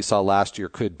think that what you saw last year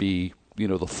could be,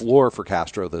 the floor for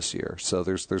Castro this year. So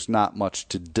there's not much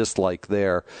to dislike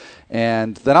there.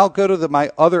 And then I'll go to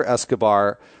my other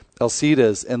Escobar,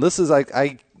 Alcides, and this is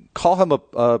I call him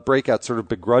a breakout sort of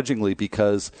begrudgingly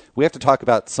because we have to talk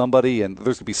about somebody, and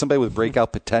there's going to be somebody with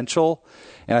breakout potential,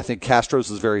 and I think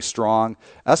Castro's is very strong.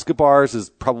 Escobar's is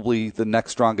probably the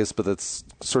next strongest, but that's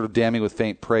sort of damning with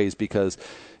faint praise because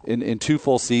in 2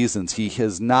 full seasons, he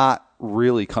has not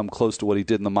really come close to what he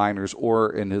did in the minors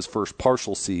or in his first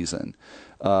partial season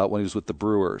when he was with the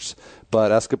Brewers.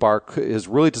 But Escobar is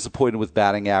really disappointed with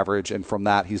batting average, and from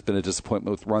that, he's been a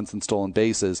disappointment with runs and stolen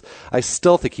bases. I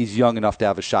still think he's young enough to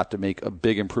have a shot to make a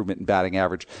big improvement in batting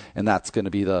average, and that's going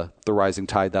to be the rising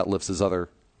tide that lifts his other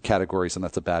categories, and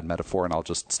that's a bad metaphor, and I'll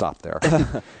just stop there.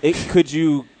 Could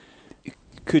you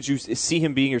see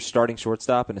him being your starting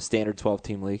shortstop in a standard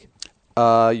 12-team league?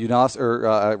 Alcides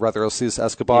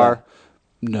Escobar? Yeah.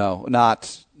 No,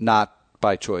 not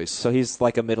by choice. So he's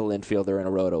like a middle infielder in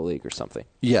a roto league or something?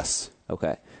 Yes.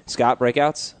 Okay. Scott,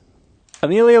 breakouts?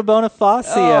 Emilio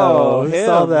Bonifacio. Oh,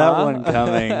 saw that one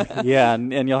coming. Yeah,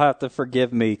 and you'll have to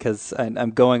forgive me because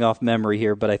I'm going off memory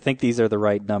here, but I think these are the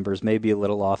right numbers, maybe a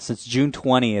little off. Since June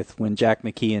 20th, when Jack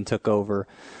McKeon took over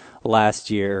last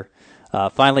year,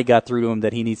 finally got through to him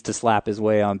that he needs to slap his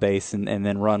way on base and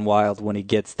then run wild when he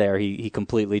gets there. He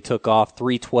completely took off,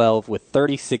 312 with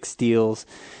 36 steals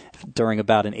during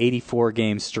about an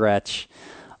 84-game stretch.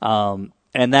 And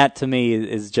that, to me,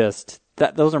 is just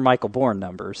those are Michael Bourne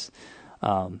numbers.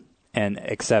 And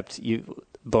except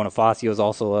Bonifacio is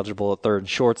also eligible at third and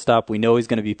shortstop. We know he's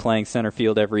going to be playing center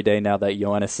field every day now that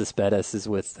Yoenis Cespedes is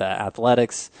with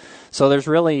Athletics. So there's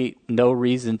really no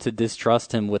reason to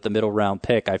distrust him with the middle round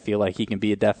pick. I feel like he can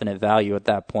be a definite value at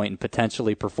that point and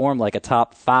potentially perform like a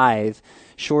top 5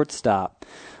 shortstop.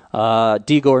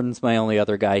 D. Gordon's my only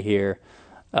other guy here.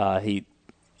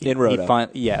 In Roto.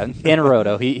 In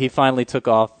Roto. He finally took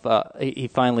off. He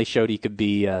finally showed he could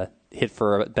be hit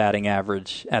for a batting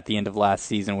average at the end of last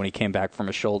season when he came back from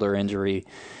a shoulder injury.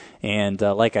 And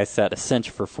like I said, a cinch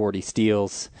for 40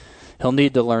 steals. he'll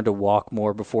need to learn to walk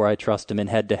more before I trust him in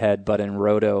head-to-head, but in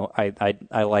roto,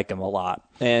 I like him a lot.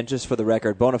 And just for the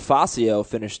record, Bonifacio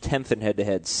finished 10th in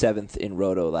head-to-head, 7th in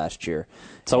roto last year.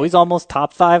 So he's almost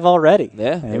top 5 already.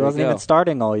 Yeah, he wasn't even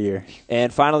starting all year.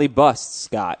 And finally, busts,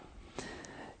 Scott.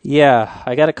 Yeah,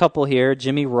 I got a couple here.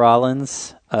 Jimmy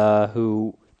Rollins,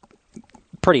 who,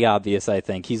 pretty obvious, I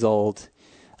think. He's old.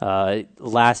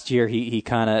 Last year, he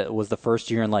kind of was the first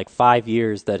year in like 5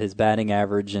 years that his batting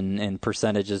average and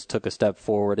percentages took a step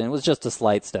forward, and it was just a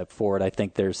slight step forward. I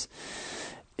think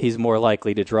he's more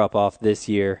likely to drop off this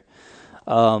year.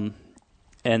 And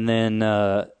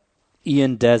then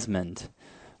Ian Desmond,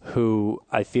 who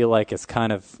I feel like has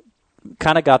kind of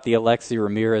got the Alexi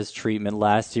Ramirez treatment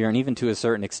last year, and even to a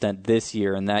certain extent this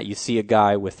year, in that you see a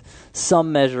guy with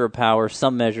some measure of power,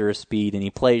 some measure of speed, and he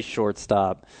plays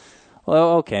shortstop.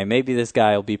 Well, okay, maybe this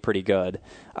guy will be pretty good.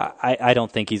 I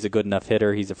don't think he's a good enough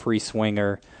hitter. He's a free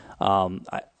swinger.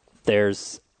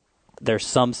 There's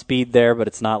some speed there, but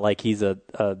it's not like he's a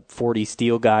 40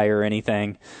 steal guy or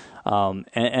anything.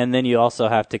 And then you also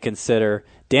have to consider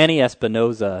Danny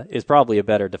Espinosa is probably a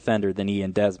better defender than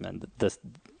Ian Desmond,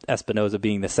 Espinosa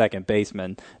being the second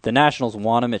baseman. The Nationals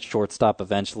want him at shortstop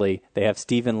eventually. They have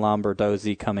Steven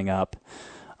Lombardozzi coming up,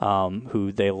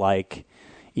 who they like.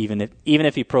 Even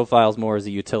if he profiles more as a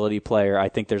utility player, I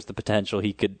think there's the potential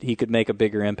he could make a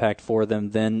bigger impact for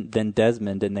them than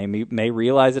Desmond, and they may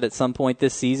realize it at some point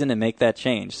this season and make that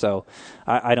change. So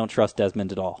I don't trust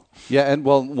Desmond at all. Yeah, and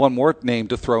well, one more name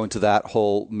to throw into that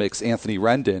whole mix, Anthony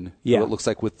Rendon. Yeah. Who it looks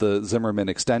like with the Zimmerman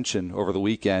extension over the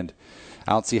weekend,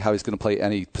 I don't see how he's going to play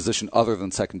any position other than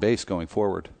second base going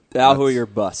forward. Al, who are your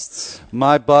busts?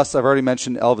 My bust, I've already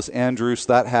mentioned Elvis Andrus.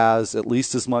 That has at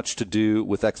least as much to do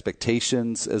with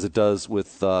expectations as it does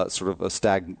with sort of a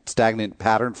stagnant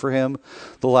pattern for him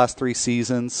the last 3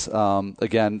 seasons.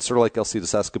 Again, sort of like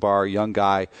Alcides Escobar, a young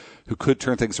guy who could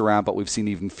turn things around, but we've seen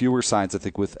even fewer signs, I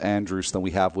think, with Andrus than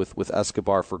we have with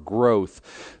Escobar for growth.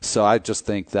 So I just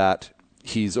think that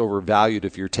he's overvalued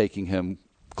if you're taking him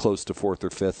close to 4th or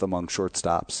 5th among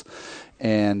shortstops.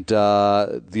 And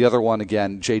the other one,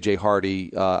 again, J.J.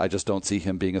 Hardy, I just don't see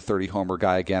him being a 30-homer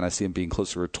guy again. I see him being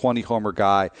closer to a 20-homer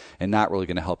guy and not really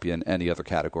going to help you in any other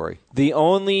category. The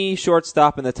only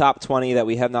shortstop in the top 20 that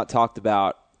we have not talked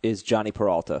about is Johnny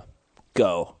Peralta.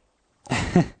 Go.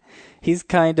 He's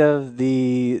kind of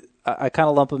I kind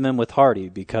of lump him in with Hardy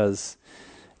because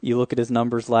you look at his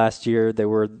numbers last year, they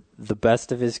were the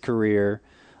best of his career,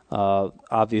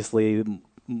 obviously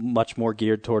much more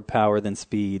geared toward power than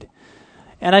speed.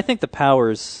 And I think the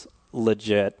power's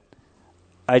legit.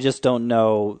 I just don't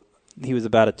know. He was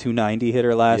about a 290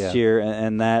 hitter last year,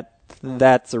 and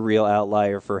that's a real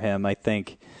outlier for him. I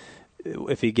think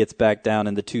if he gets back down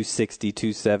in the 260,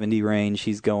 270 range,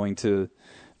 he's going to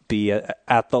be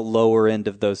at the lower end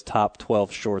of those top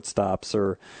 12 shortstops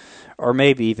or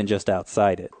maybe even just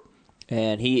outside it.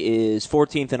 And he is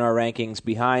 14th in our rankings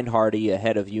behind Hardy,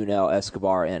 ahead of Yunel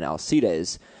Escobar and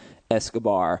Alcides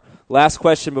Escobar. Last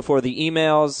question before the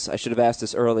emails. I should have asked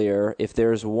this earlier. If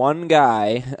there's one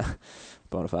guy,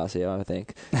 Bonifacio, I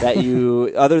think, that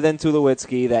you, other than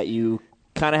Tulowitzki, that you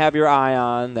kind of have your eye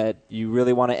on, that you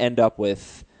really want to end up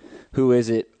with, who is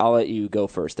it? I'll let you go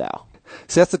first, Al.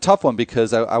 See, that's a tough one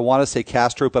because I want to say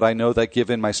Castro, but I know that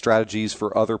given my strategies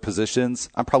for other positions,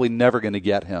 I'm probably never going to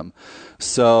get him.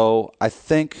 So I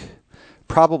think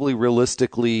probably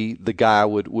realistically the guy I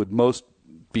would most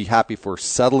be happy for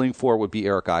settling for would be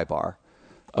Eric Ibar.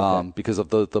 Okay. Because of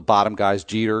the bottom guys.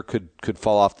 Jeter could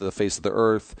fall off the face of the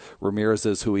earth. Ramirez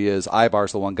is who he is.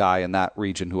 Ibar's the one guy in that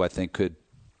region who I think could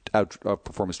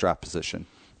outperform his draft position.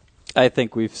 I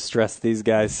think we've stressed these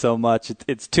guys so much.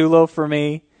 It's Tulo for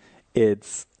me.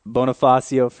 It's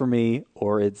Bonifacio for me,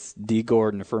 or it's D.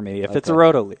 Gordon for me, if it's a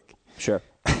roto league. Sure.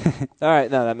 All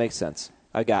right, no, that makes sense.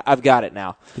 I've got it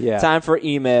now. Yeah. Time for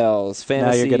emails. Fantasy.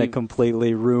 Now you're going to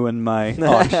completely ruin my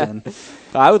auction.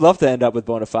 I would love to end up with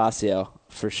Bonifacio,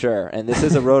 for sure. And this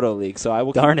is a roto league, so I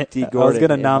will Darn keep it. D. Gordon. I was going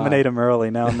to nominate him early.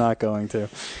 Now I'm not going to.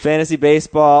 Fantasy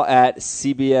Baseball at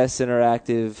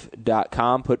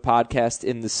cbsinteractive.com. Put podcast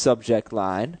in the subject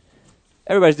line.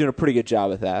 Everybody's doing a pretty good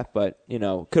job with that, but,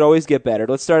 could always get better.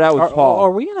 Let's start out with Paul.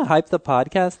 Are we going to hype the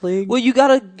podcast league? Well,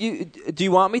 do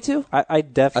you want me to? I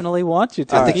definitely want you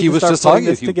to. I think he was just talking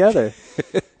this together.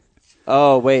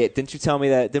 Oh, wait. Didn't you tell me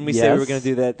that? Didn't we say we were going to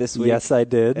do that this week? Yes, I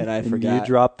did. And I forgot. You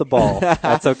dropped the ball.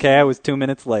 That's okay. I was 2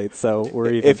 minutes late, so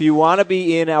we're even. If you want to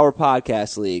be in our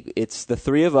podcast league, it's the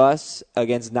 3 of us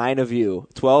against 9 of you.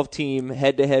 12-team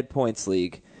head-to-head points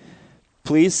league.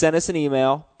 Please send us an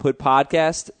email. Put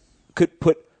podcast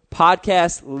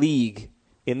league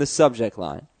in the subject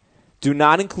line. Do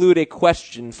not include a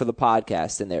question for the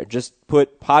podcast in there. Just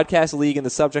put Podcast League in the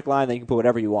subject line, then you can put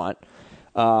whatever you want.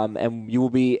 And you will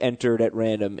be entered at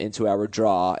random into our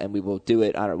draw, and we will do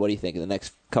it, I don't know, what do you think, in the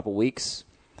next couple weeks?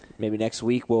 Maybe next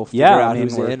week we'll figure out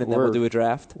who's in, and then we'll do a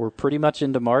draft? We're pretty much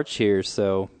into March here,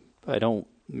 so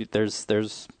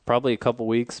there's probably a couple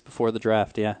weeks before the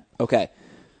draft, yeah. Okay.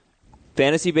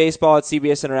 Fantasy Baseball at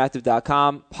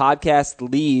cbsinteractive.com, Podcast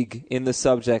League in the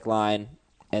subject line,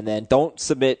 and then don't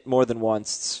submit more than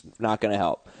once. It's not going to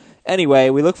help. Anyway,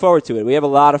 we look forward to it. We have a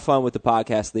lot of fun with the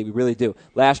Podcast League. We really do.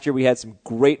 Last year we had some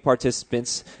great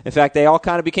participants. In fact, they all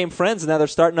kind of became friends, and now they're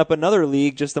starting up another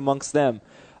league just amongst them.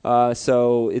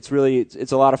 So it's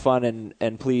a lot of fun,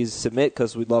 and please submit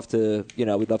because we'd love to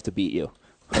beat you.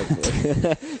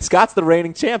 Scott's the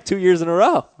reigning champ 2 years in a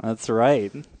row. That's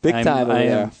right. Big time over I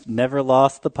there. have never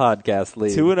lost the Podcast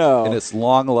League. 2-0. In its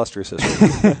long, illustrious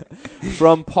history.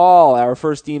 From Paul, our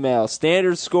first email.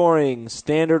 Standard scoring,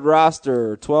 standard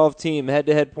roster, 12-team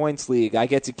head-to-head points league. I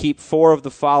get to keep 4 of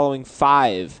the following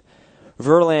 5.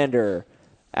 Verlander,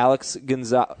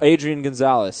 Adrian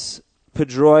Gonzalez,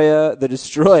 Pedroia the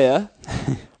Destroyer,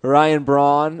 Ryan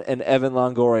Braun, and Evan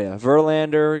Longoria.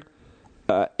 Verlander,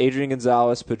 Adrian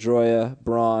Gonzalez, Pedroia,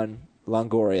 Braun,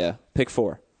 Longoria. Pick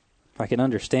 4. I can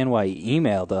understand why he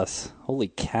emailed us.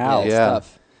 Holy cow. Yeah.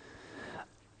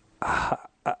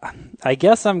 I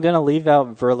guess I'm going to leave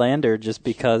out Verlander just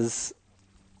because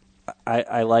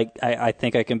I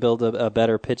think I can build a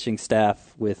better pitching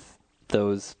staff with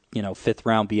those, fifth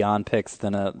round beyond picks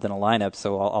than a lineup.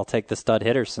 So I'll take the stud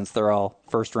hitters since they're all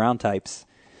first round types.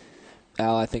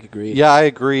 Al, I think agreed. Yeah, I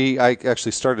agree. I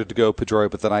actually started to go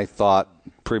Pedroia, but then I thought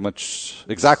pretty much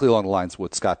exactly along the lines of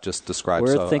what Scott just described.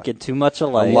 We're so thinking too much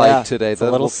alike. Today. It's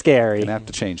a little scary. Going to have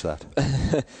to change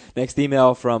that. Next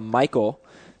email from Michael.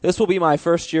 This will be my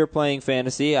first year playing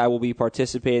fantasy. I will be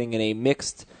participating in a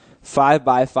mixed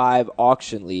 5x5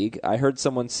 auction league. I heard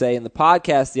someone say in the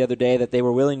podcast the other day that they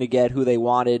were willing to get who they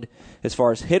wanted as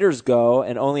far as hitters go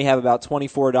and only have about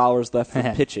 $24 left for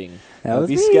pitching. That was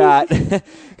me. Scott,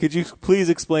 could you please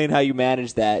explain how you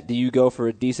manage that? Do you go for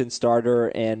a decent starter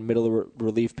and middle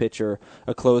relief pitcher,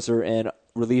 a closer, and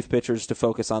relief pitchers to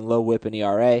focus on low whip and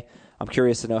ERA? I'm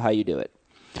curious to know how you do it.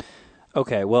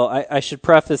 Okay, well, I should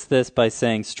preface this by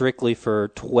saying strictly for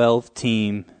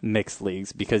 12-team mixed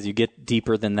leagues, because you get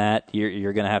deeper than that,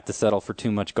 you're going to have to settle for too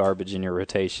much garbage in your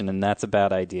rotation, and that's a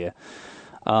bad idea.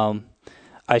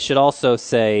 I should also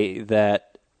say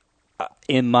that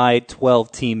in my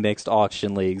 12-team mixed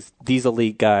auction leagues, these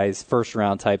elite guys,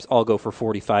 first-round types, all go for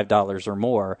 $45 or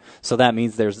more, so that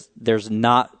means there's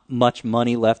not much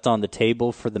money left on the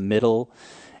table for the middle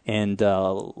and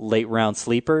late-round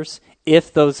sleepers.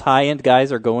 If those high-end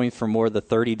guys are going for more the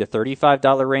 $30 to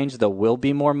 $35 range, there will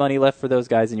be more money left for those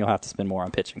guys, and you'll have to spend more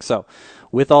on pitching. So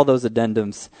with all those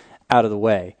addendums out of the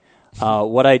way,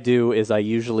 what I do is I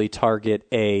usually target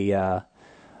a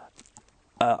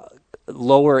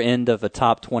lower end of a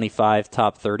top 25,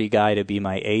 top 30 guy to be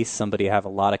my ace, somebody I have a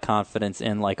lot of confidence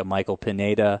in, like a Michael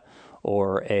Pineda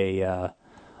or a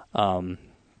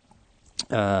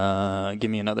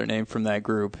give me another name from that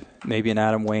group. Maybe an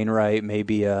Adam Wainwright,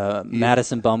 maybe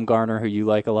Madison Bumgarner, who you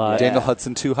like a lot. Daniel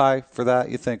Hudson too high for that,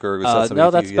 you think? Or was that no,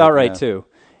 that's about right, too.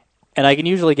 And I can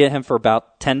usually get him for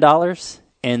about $10.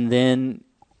 And then,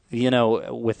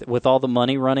 with all the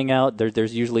money running out,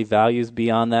 there's usually values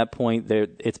beyond that point.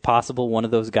 It's possible one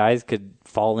of those guys could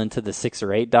fall into the $6 or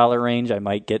 $8 range. I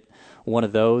might get one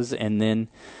of those. And then,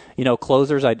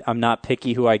 closers, I'm not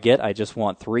picky who I get. I just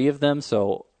want 3 of them.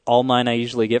 So all mine I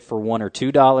usually get for $1 or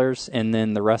 $2, and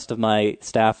then the rest of my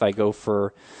staff I go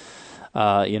for,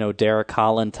 Derek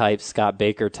Holland types, Scott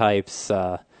Baker types,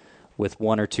 with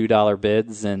 $1 or $2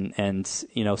 bids, and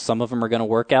some of them are going to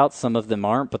work out, some of them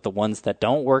aren't, but the ones that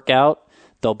don't work out,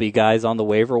 there'll be guys on the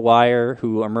waiver wire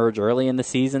who emerge early in the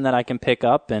season that I can pick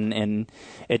up, and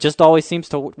it just always seems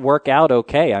to work out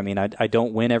okay. I mean, I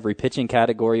don't win every pitching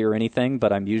category or anything,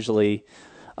 but I'm usually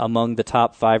among the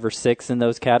top 5 or 6 in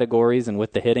those categories, and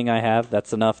with the hitting I have,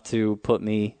 that's enough to put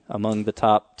me among the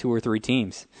top 2 or 3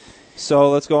 teams. So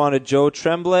let's go on to Joe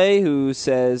Tremblay, who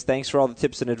says, thanks for all the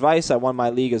tips and advice. I won my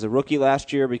league as a rookie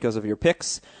last year because of your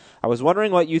picks. I was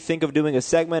wondering what you think of doing a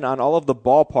segment on all of the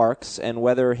ballparks and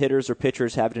whether hitters or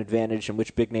pitchers have an advantage and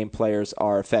which big-name players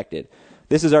are affected.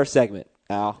 This is our segment,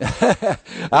 Al. I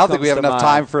don't think we have enough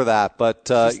time for that, but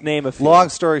just name a few. Long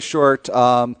story short,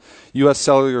 U.S.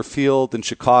 Cellular Field in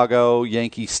Chicago,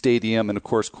 Yankee Stadium, and, of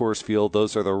course, Coors Field.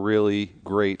 Those are the really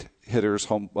great hitters'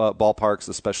 ballparks,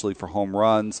 especially for home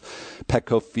runs.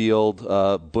 Petco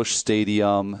Field, Busch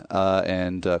Stadium,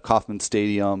 and Kauffman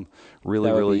Stadium.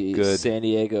 Really good. San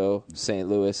Diego, St.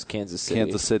 Louis, Kansas City.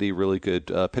 Kansas City, really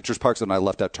good pitchers' parks. And I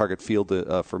left out Target Field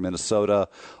for Minnesota.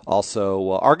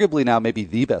 Also, arguably now maybe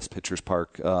the best pitchers'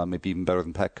 park, maybe even better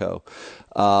than Petco.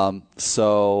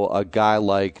 So a guy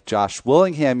like Josh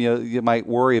Willingham, you might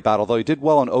worry about, although he did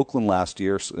well in Oakland last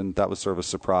year, and that was sort of a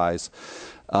surprise.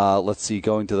 Let's see,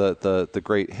 going to the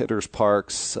great hitters'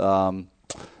 parks. I'm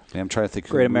trying to think.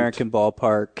 Great American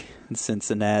Ballpark in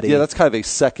Cincinnati. Yeah, that's kind of a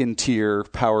second-tier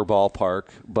power ballpark.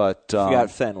 But you got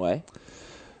Fenway.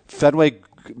 Fenway,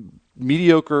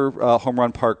 mediocre home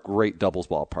run park, great doubles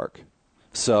ballpark.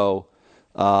 So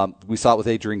we saw it with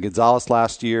Adrian Gonzalez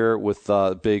last year with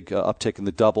a big uptick in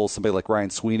the doubles. Somebody like Ryan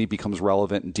Sweeney becomes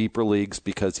relevant in deeper leagues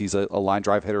because he's a line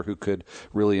drive hitter who could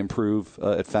really improve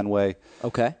at Fenway.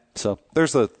 Okay. So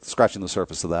there's a scratching the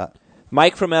surface of that.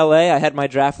 Mike from L.A., I had my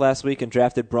draft last week and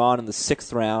drafted Braun in the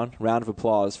 6th round. Round of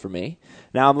applause for me.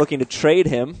 Now I'm looking to trade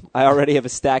him. I already have a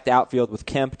stacked outfield with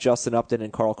Kemp, Justin Upton,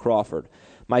 and Carl Crawford.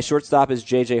 My shortstop is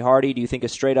J.J. Hardy. Do you think a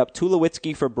straight-up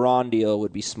Tulowitzki for Braun deal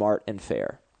would be smart and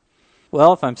fair?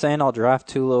 Well, if I'm saying I'll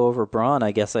draft Tulo over Braun,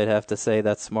 I guess I'd have to say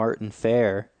that's smart and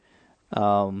fair.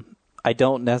 I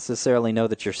don't necessarily know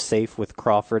that you're safe with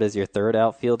Crawford as your third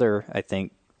outfielder. I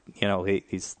think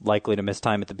he's likely to miss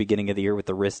time at the beginning of the year with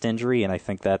the wrist injury, and I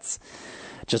think that's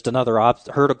just another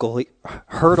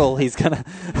hurdle he's gonna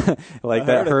like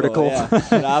that hurdle. Yeah.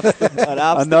 An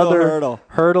obstacle another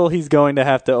hurdle he's going to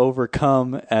have to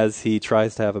overcome as he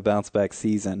tries to have a bounce back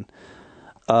season.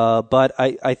 But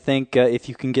I think if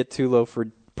you can get too low for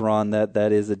Braun,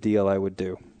 that is a deal I would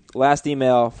do. Last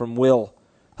email from Will.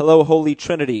 Hello, Holy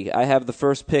Trinity. I have the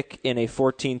first pick in a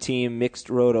 14-team mixed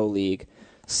roto league.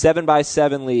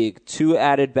 7x7 league. 2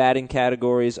 added batting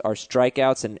categories are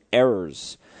strikeouts and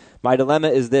errors. My dilemma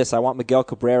is this. I want Miguel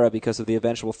Cabrera because of the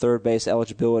eventual third base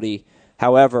eligibility.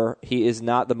 However, he is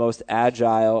not the most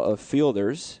agile of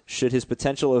fielders. Should his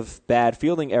potential of bad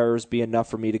fielding errors be enough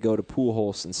for me to go to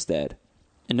Pujols instead?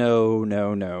 No.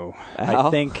 Al? I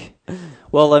think,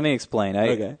 well, let me explain.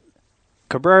 Okay.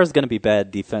 Cabrera's going to be bad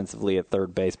defensively at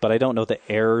third base, but I don't know that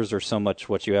errors are so much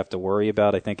what you have to worry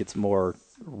about. I think it's more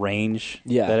range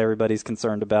that everybody's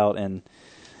concerned about. And,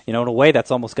 in a way,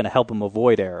 that's almost going to help him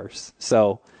avoid errors.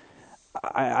 So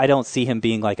I don't see him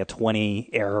being like a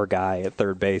 20-error guy at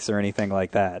third base or anything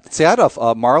like that. See, I had a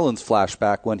Marlins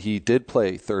flashback when he did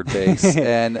play third base,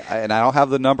 and I don't have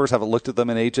the numbers, haven't looked at them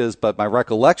in ages, but my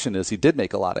recollection is he did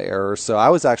make a lot of errors. So I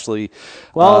was actually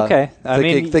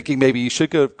thinking maybe you should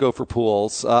go for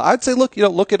Pujols. I'd say look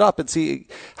it up and see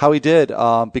how he did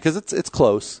because it's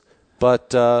close.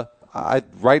 But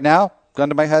right now, gun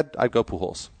to my head, I'd go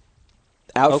Pujols.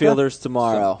 Outfielders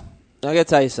tomorrow. I got to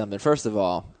tell you something. First of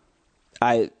all,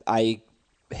 I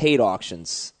hate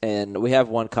auctions, and we have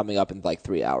one coming up in like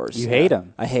 3 hours. You hate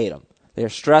them? I hate them. They're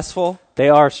stressful. They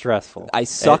are stressful. I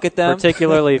suck at them.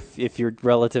 Particularly if you're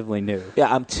relatively new.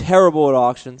 Yeah, I'm terrible at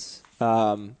auctions.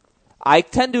 I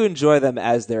tend to enjoy them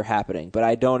as they're happening, but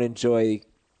I don't enjoy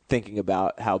thinking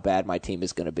about how bad my team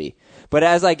is going to be. But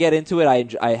as I get into it,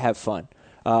 I have fun.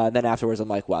 And then afterwards, I'm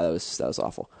like, wow, that was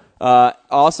awful.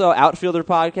 Also, Outfielder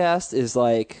podcast is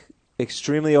like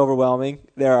extremely overwhelming.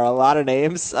 There are a lot of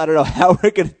names. I don't know how we're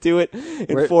going to do it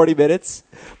in 40 minutes,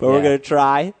 but we're going to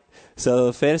try.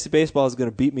 So fantasy baseball is going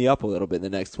to beat me up a little bit in the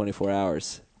next 24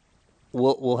 hours.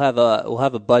 We'll have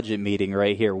a budget meeting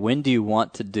right here. When do you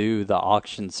want to do the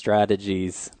auction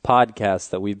strategies podcast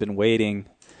that we've been waiting?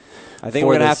 I think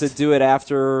we're going to have to do it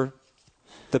after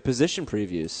the position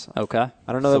previews. Okay.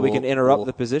 I don't know that we can interrupt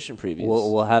the position previews.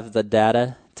 We'll have the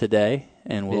data today,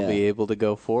 and we'll be able to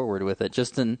go forward with it.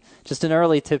 Just an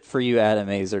early tip for you, Adam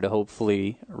Azer, to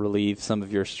hopefully relieve some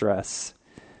of your stress.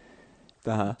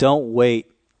 Don't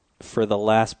wait for the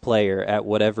last player at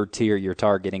whatever tier you're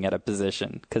targeting at a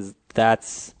position, because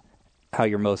that's how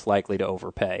you're most likely to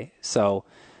overpay. So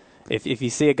if you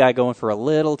see a guy going for a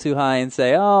little too high and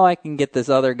say, oh, I can get this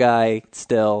other guy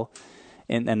still,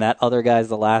 and that other guy's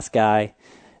the last guy,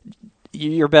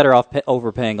 you're better off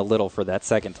overpaying a little for that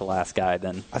second to last guy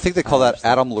than. I think they call that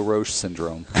Adam LaRoche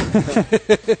syndrome.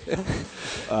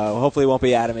 Hopefully it won't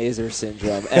be Adam Azer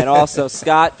syndrome. And also,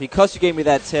 Scott, because you gave me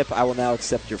that tip, I will now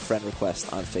accept your friend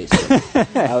request on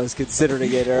Facebook. I was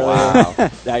considering it earlier. Wow.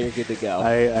 Now you're good to go.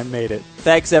 I made it.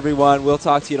 Thanks, everyone. We'll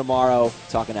talk to you tomorrow,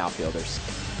 talking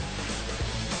Outfielders.